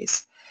that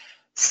case.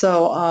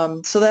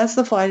 So so that's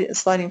the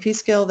sliding fee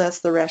scale.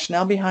 That's the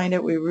rationale behind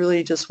it. We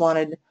really just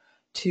wanted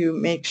to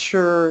make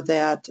sure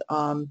that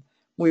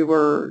we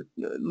were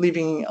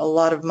leaving a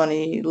lot of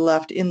money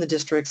left in the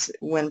districts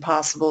when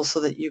possible, so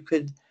that you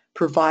could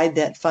provide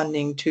that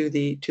funding to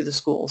the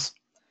schools.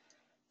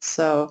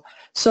 So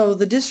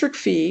the district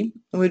fee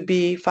would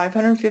be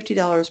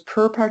 $550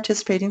 per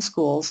participating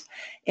schools.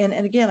 And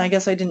again, I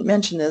guess I didn't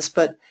mention this,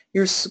 but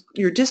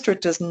your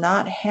district does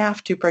not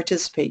have to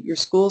participate. Your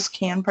schools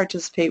can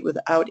participate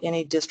without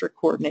any district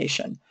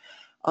coordination.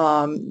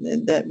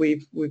 That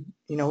we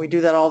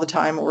do that all the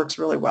time. It works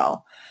really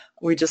well.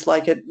 We just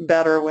like it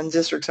better when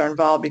districts are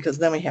involved, because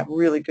then we have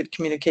really good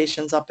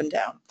communications up and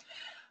down.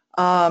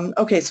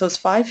 Okay, so it's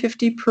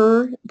 $550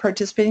 per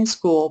participating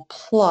school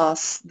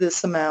plus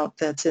this amount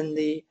that's in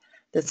the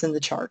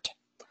chart.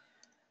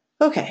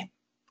 Okay,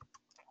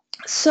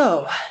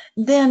 so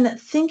then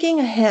thinking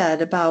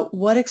ahead about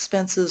what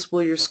expenses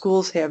will your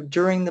schools have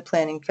during the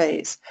planning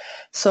phase.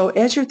 So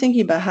as you're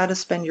thinking about how to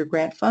spend your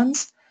grant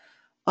funds,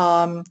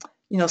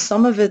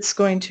 some of it's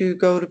going to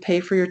go to pay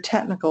for your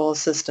technical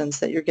assistance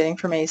that you're getting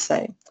from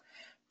ASA.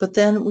 But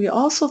then we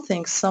also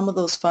think some of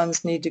those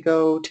funds need to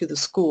go to the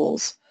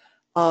schools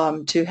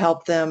to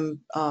help them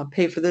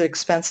pay for the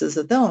expenses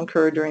that they'll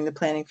incur during the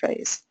planning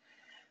phase.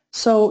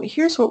 So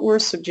here's what we're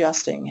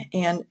suggesting,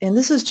 and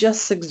this is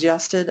just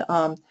suggested.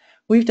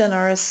 We've done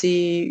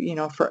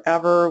RSC,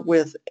 forever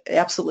with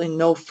absolutely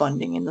no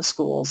funding in the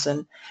schools,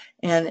 and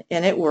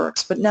it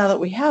works. But now that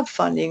we have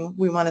funding,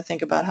 we want to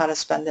think about how to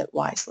spend it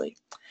wisely.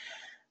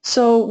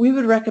 So we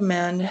would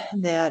recommend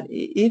that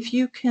if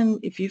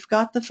you've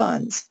got the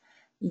funds,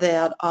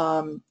 that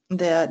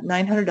that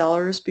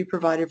 $900 be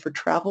provided for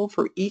travel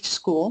for each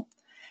school,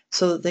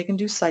 so that they can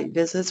do site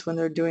visits when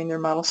they're doing their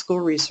model school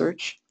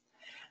research.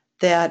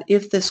 That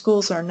if the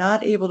schools are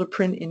not able to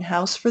print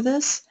in-house for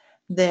this,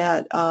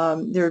 that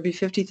there would be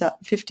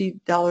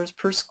 $50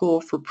 per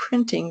school for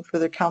printing for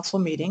their council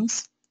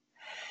meetings.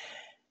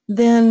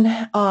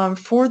 Then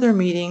for their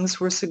meetings,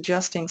 we're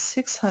suggesting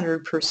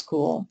 $600 per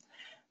school.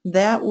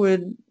 That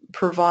would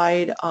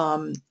provide,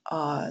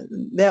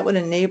 that would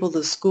enable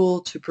the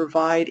school to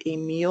provide a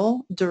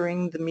meal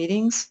during the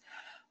meetings.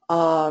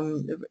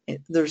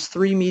 There's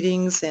 3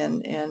 meetings,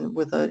 and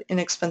with an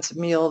inexpensive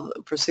meal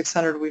for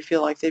 $600, we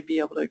feel like they'd be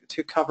able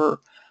to cover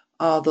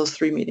those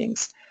 3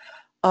 meetings.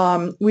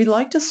 We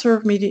like to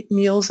serve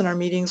meals in our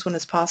meetings when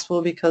it's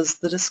possible, because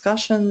the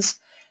discussions,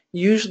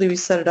 usually we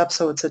set it up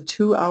so it's a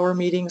 2-hour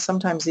meeting.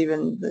 Sometimes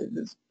even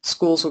the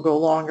schools will go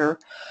longer,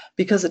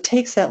 because it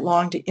takes that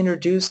long to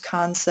introduce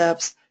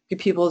concepts, give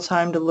people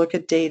time to look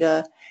at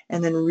data,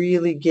 and then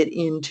really get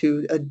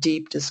into a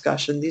deep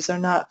discussion. These are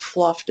not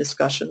fluff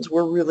discussions.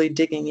 We're really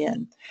digging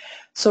in.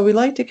 So we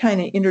like to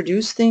kind of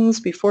introduce things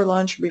before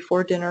lunch,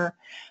 before dinner,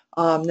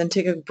 then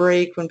take a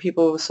break when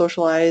people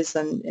socialize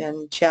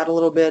and chat a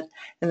little bit,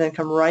 and then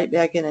come right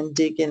back in and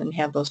dig in and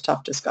have those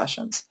tough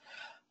discussions.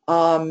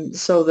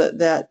 So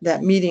that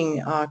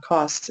meeting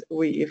cost,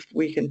 if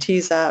we can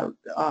tease out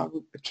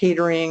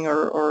catering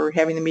or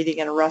having the meeting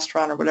in a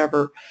restaurant or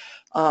whatever,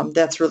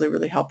 that's really,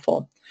 really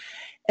helpful.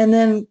 And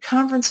then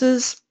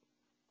conferences,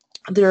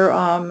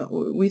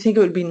 we think it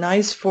would be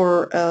nice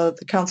for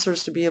the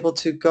counselors to be able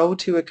to go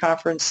to a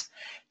conference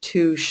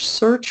to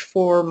search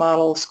for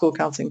model school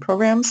counseling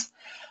programs.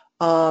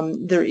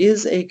 There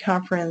is a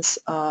conference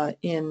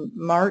in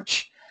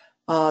March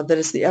that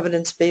is the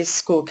Evidence-Based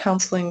School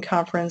Counseling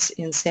Conference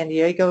in San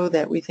Diego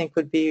that we think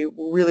would be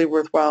really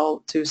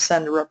worthwhile to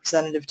send a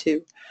representative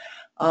to,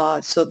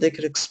 so they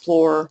could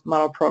explore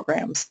model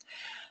programs.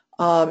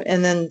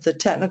 And then the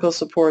technical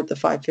support, the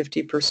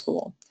 $550 per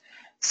school.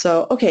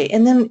 So, okay,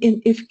 and then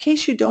in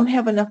case you don't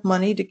have enough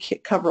money to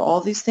cover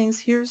all these things,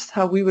 here's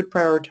how we would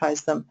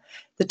prioritize them.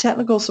 The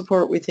technical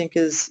support we think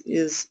is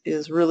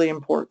really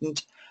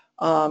important,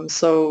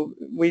 so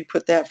we'd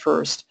put that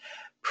first.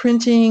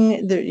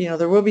 Printing,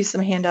 there will be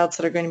some handouts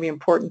that are going to be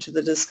important to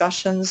the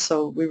discussions,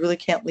 so we really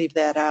can't leave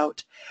that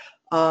out.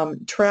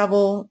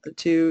 Travel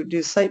to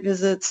do site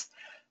visits,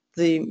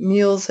 the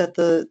meals at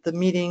the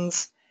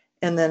meetings,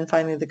 and then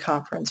finally the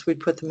conference. We'd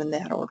put them in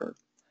that order.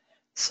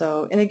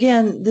 So, and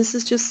again, this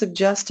is just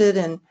suggested,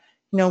 and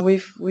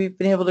we've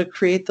been able to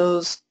create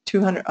those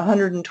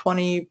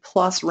 120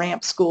 plus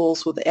ramp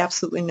schools with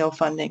absolutely no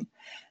funding.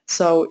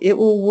 So it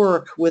will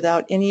work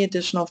without any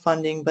additional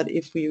funding, but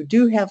if you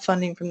do have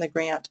funding from the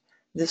grant,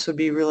 this would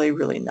be really,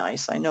 really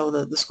nice. I know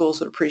that the schools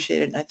would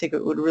appreciate it, and I think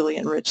it would really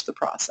enrich the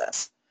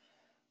process.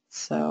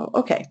 So,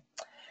 okay.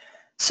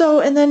 So,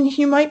 and then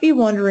you might be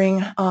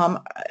wondering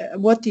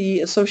what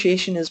the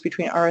association is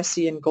between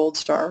RSC and Gold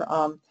Star.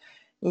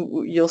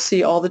 You'll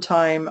see all the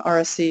time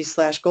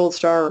RSC/Gold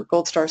Star or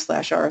Gold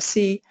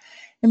Star/RSC.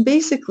 And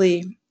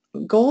basically,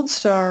 Gold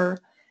Star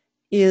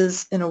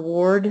is an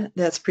award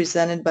that's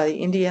presented by the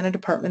Indiana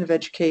Department of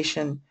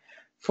Education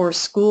for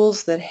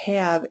schools that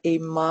have a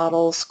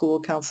model school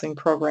counseling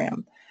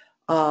program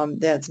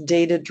that's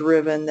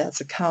data-driven,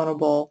 that's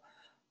accountable,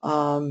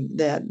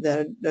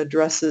 that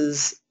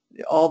addresses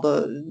all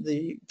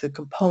the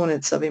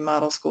components of a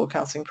model school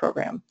counseling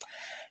program.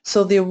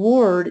 So the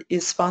award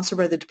is sponsored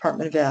by the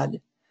Department of Ed.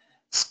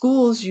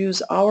 Schools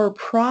use our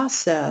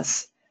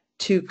process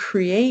to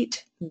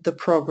create the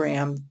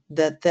program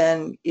that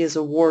then is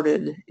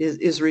awarded,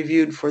 is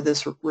reviewed for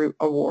this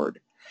award.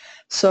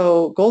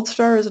 So Gold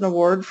Star is an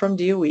award from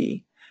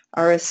DOE.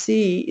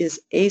 RSC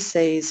is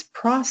ASA's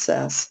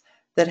process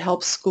that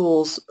helps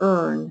schools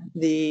earn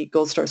the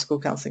Gold Star School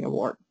Counseling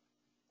Award.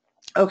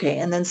 Okay,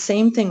 and then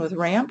same thing with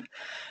RAMP.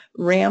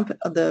 RAMP,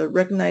 the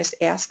Recognized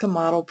ASCA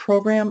Model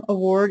Program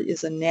Award,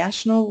 is a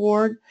national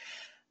award.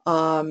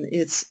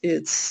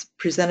 It's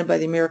presented by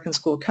the American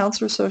School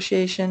Counselor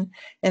Association,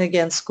 and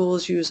again,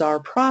 schools use our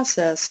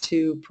process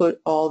to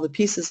put all the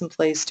pieces in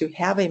place to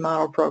have a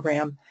model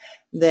program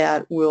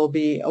that will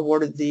be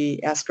awarded the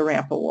ASCA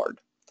RAMP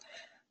Award.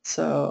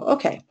 So,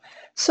 okay.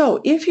 So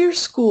if your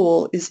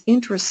school is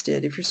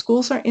interested, if your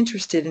schools are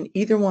interested in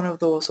either one of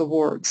those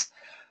awards,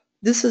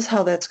 this is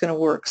how that's going to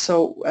work.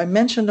 So I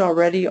mentioned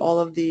already all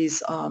of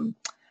these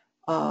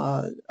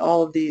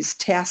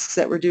tasks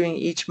that we're doing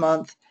each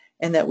month,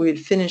 and that we'd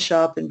finish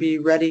up and be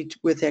ready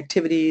with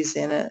activities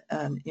in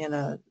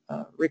a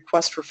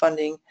request for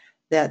funding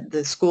that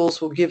the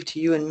schools will give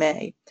to you in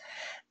May.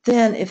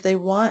 Then if they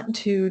want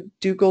to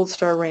do Gold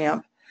Star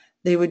Ramp,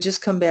 they would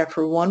just come back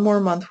for one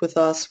more month with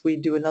us.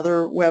 We'd do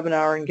another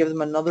webinar and give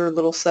them another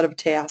little set of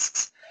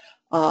tasks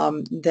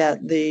that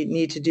they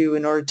need to do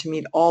in order to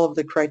meet all of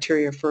the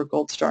criteria for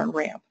Gold Star and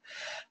Ramp.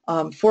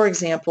 For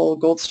example,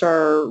 Gold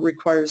Star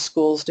requires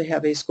schools to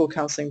have a school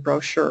counseling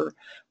brochure.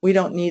 We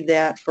don't need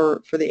that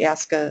for the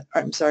ASCA,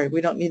 I'm sorry,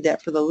 we don't need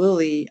that for the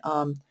Lilly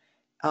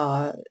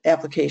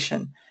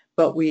application,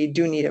 but we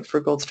do need it for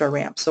Gold Star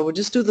Ramp. So we'll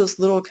just do those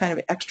little kind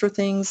of extra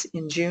things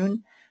in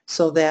June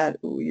so that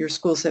your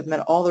schools have met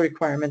all the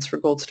requirements for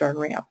Gold Star and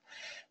Ramp.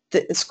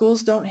 The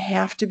schools don't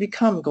have to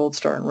become Gold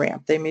Star and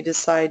Ramp. They may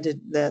decide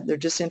that they're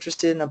just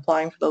interested in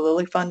applying for the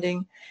Lilly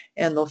funding,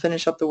 and they'll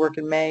finish up the work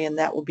in May, and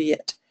that will be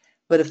it.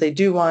 But if they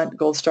do want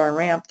Gold Star and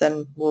Ramp,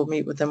 then we'll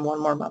meet with them one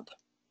more month.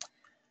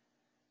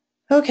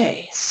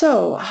 Okay,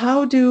 so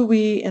how do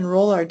we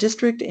enroll our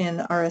district in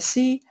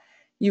RSC?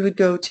 You would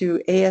go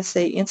to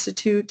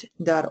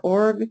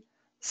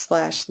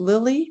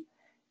asainstitute.org/Lilly,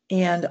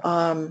 and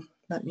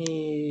let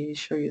me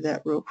show you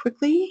that real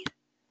quickly.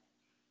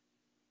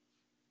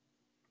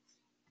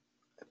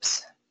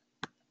 Oops.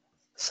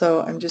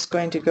 So I'm just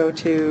going to go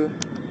to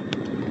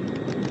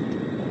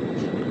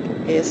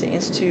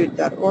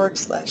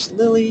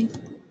asainstitute.org/Lilly,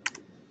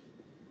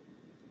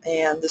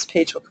 and this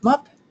page will come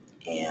up,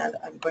 and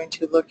I'm going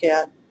to look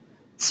at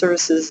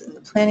services in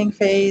the planning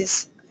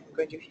phase. I'm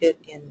going to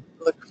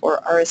look for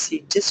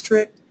RSC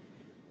district,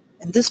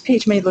 and this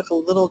page may look a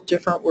little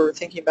different. We're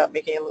thinking about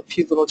making a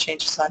few little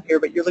changes on here,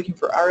 but you're looking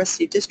for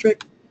RSC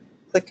district,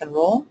 click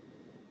enroll,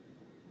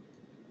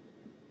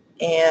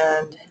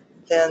 and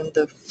then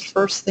the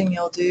first thing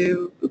you'll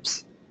do,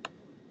 is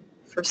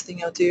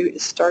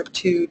start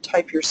to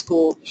type your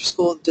school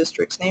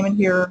district's name in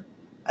here.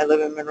 I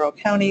live in Monroe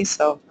County,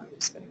 so I'm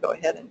just going to go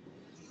ahead and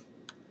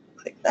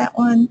click that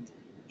one.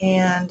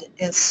 And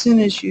as soon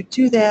as you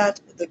do that,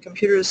 the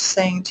computer is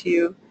saying to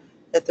you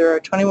that there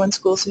are 21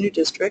 schools in your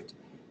district,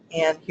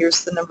 and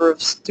here's the number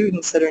of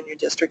students that are in your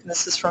district, and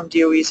this is from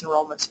DOE's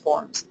enrollment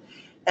forms.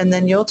 And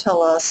then you'll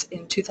tell us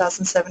in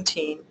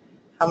 2017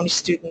 how many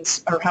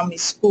students or how many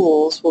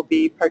schools will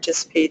be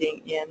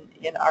participating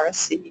in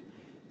RSC.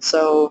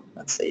 So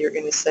let's say you're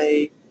going to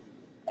say,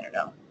 I don't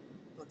know,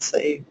 let's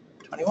say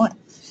 21.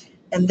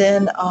 And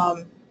then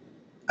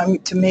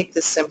to make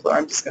this simpler,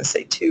 I'm just going to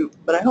say 2,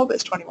 but I hope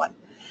it's 21.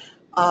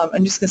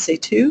 I'm just going to say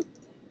 2,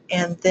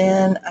 and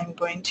then I'm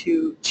going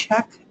to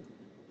check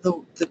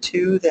the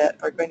two that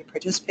are going to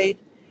participate.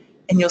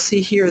 And you'll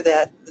see here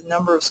that the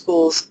number of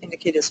schools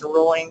indicated as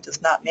enrolling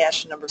does not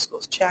match the number of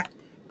schools checked,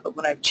 but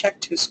when I've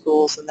checked 2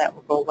 schools, then that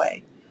will go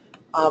away.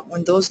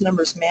 When those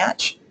numbers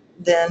match,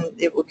 then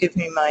it will give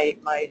me my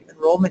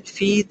enrollment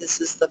fee. This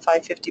is the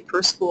 $550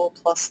 per school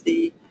plus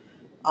the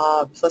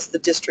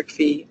district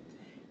fee.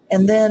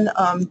 And then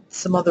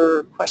some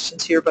other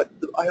questions here, but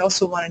I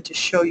also wanted to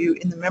show you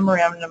in the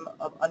Memorandum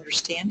of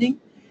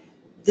Understanding,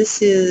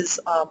 this is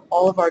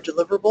all of our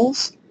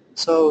deliverables.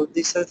 So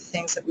these are the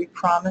things that we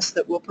promise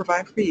that we'll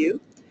provide for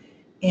you.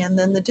 And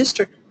then the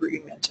district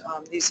agreement.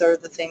 These are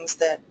the things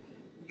that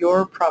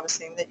you're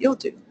promising that you'll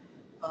do.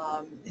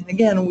 And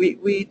again,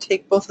 we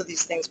take both of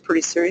these things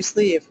pretty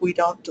seriously. If we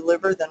don't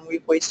deliver, then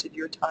we've wasted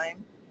your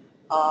time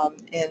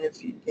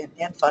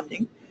and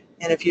funding.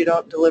 And if you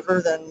don't deliver,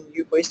 then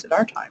you've wasted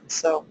our time.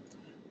 So,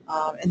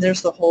 and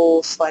there's the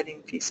whole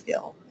sliding fee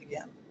scale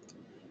again.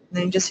 And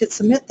then you just hit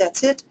submit.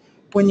 That's it.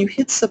 When you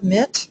hit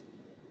submit,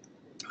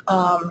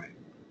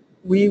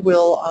 we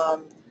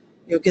will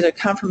you'll get a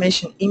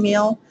confirmation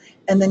email,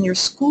 and then your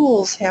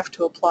schools have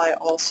to apply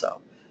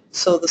also.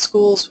 So the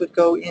schools would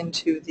go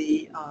into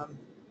the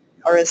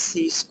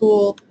RSC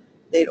school,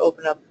 they'd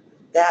open up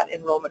that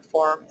enrollment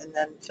form and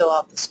then fill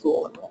out the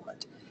school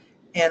enrollment.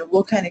 And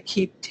we'll kind of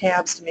keep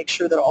tabs to make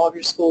sure that all of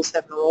your schools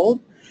have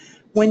enrolled.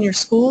 When your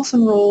school's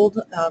enrolled,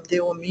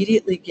 they will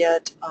immediately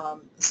get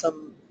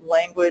some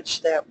language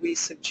that we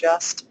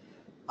suggest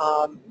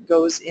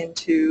goes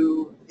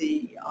into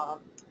the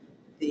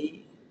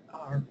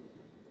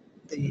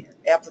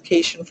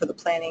application for the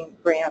planning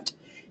grant,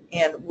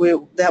 and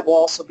that will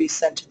also be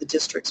sent to the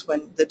districts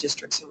when the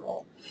districts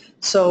enroll.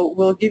 So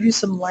we'll give you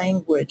some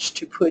language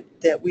to put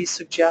that we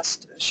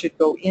suggest should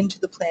go into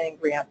the planning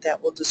grant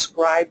that will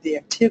describe the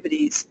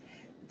activities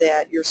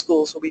that your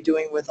schools will be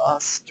doing with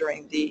us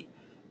during the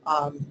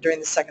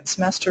second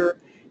semester,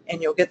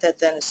 and you'll get that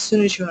then as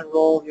soon as you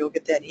enroll. You'll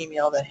get that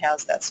email that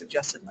has that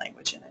suggested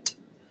language in it.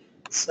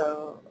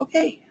 So,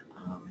 okay,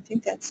 I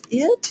think that's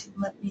it.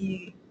 Let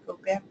me go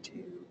back to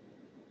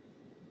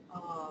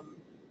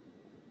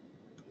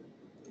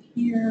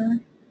here.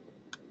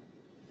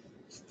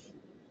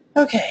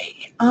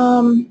 Okay,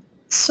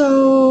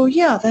 so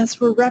yeah,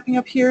 we're wrapping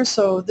up here.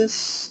 So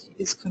this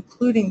is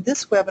concluding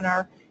this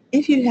webinar.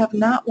 If you have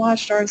not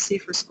watched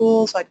RSC for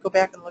Schools, I'd go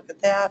back and look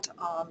at that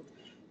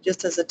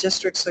just as a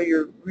district, so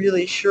you're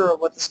really sure of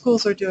what the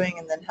schools are doing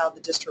and then how the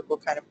district will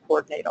kind of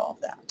coordinate all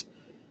of that.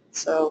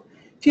 So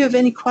if you have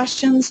any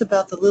questions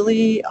about the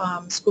Lilly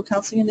School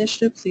Counseling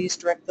Initiative, please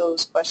direct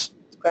those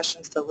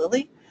questions to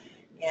Lilly,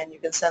 and you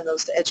can send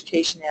those to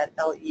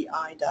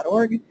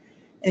education@lei.org.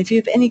 And if you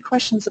have any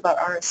questions about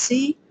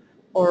RSC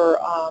or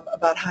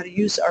about how to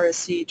use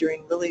RSC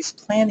during Lily's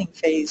planning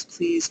phase,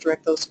 please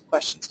direct those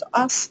questions to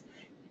us.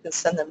 You can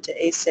send them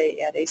to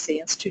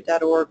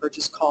asa@asainstitute.org or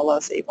just call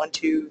us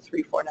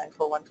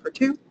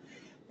 812-349-4142,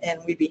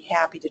 and we'd be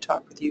happy to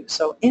talk with you.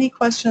 So any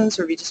questions,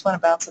 or if you just want to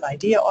bounce an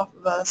idea off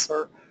of us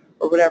or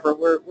whatever,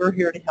 we're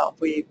here to help.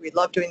 We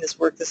love doing this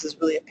work. This is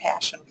really a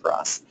passion for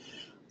us.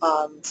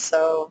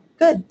 So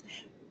good.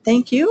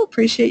 Thank you.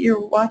 Appreciate your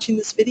watching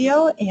this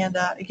video. And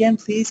again,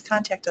 please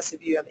contact us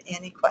if you have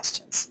any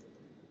questions.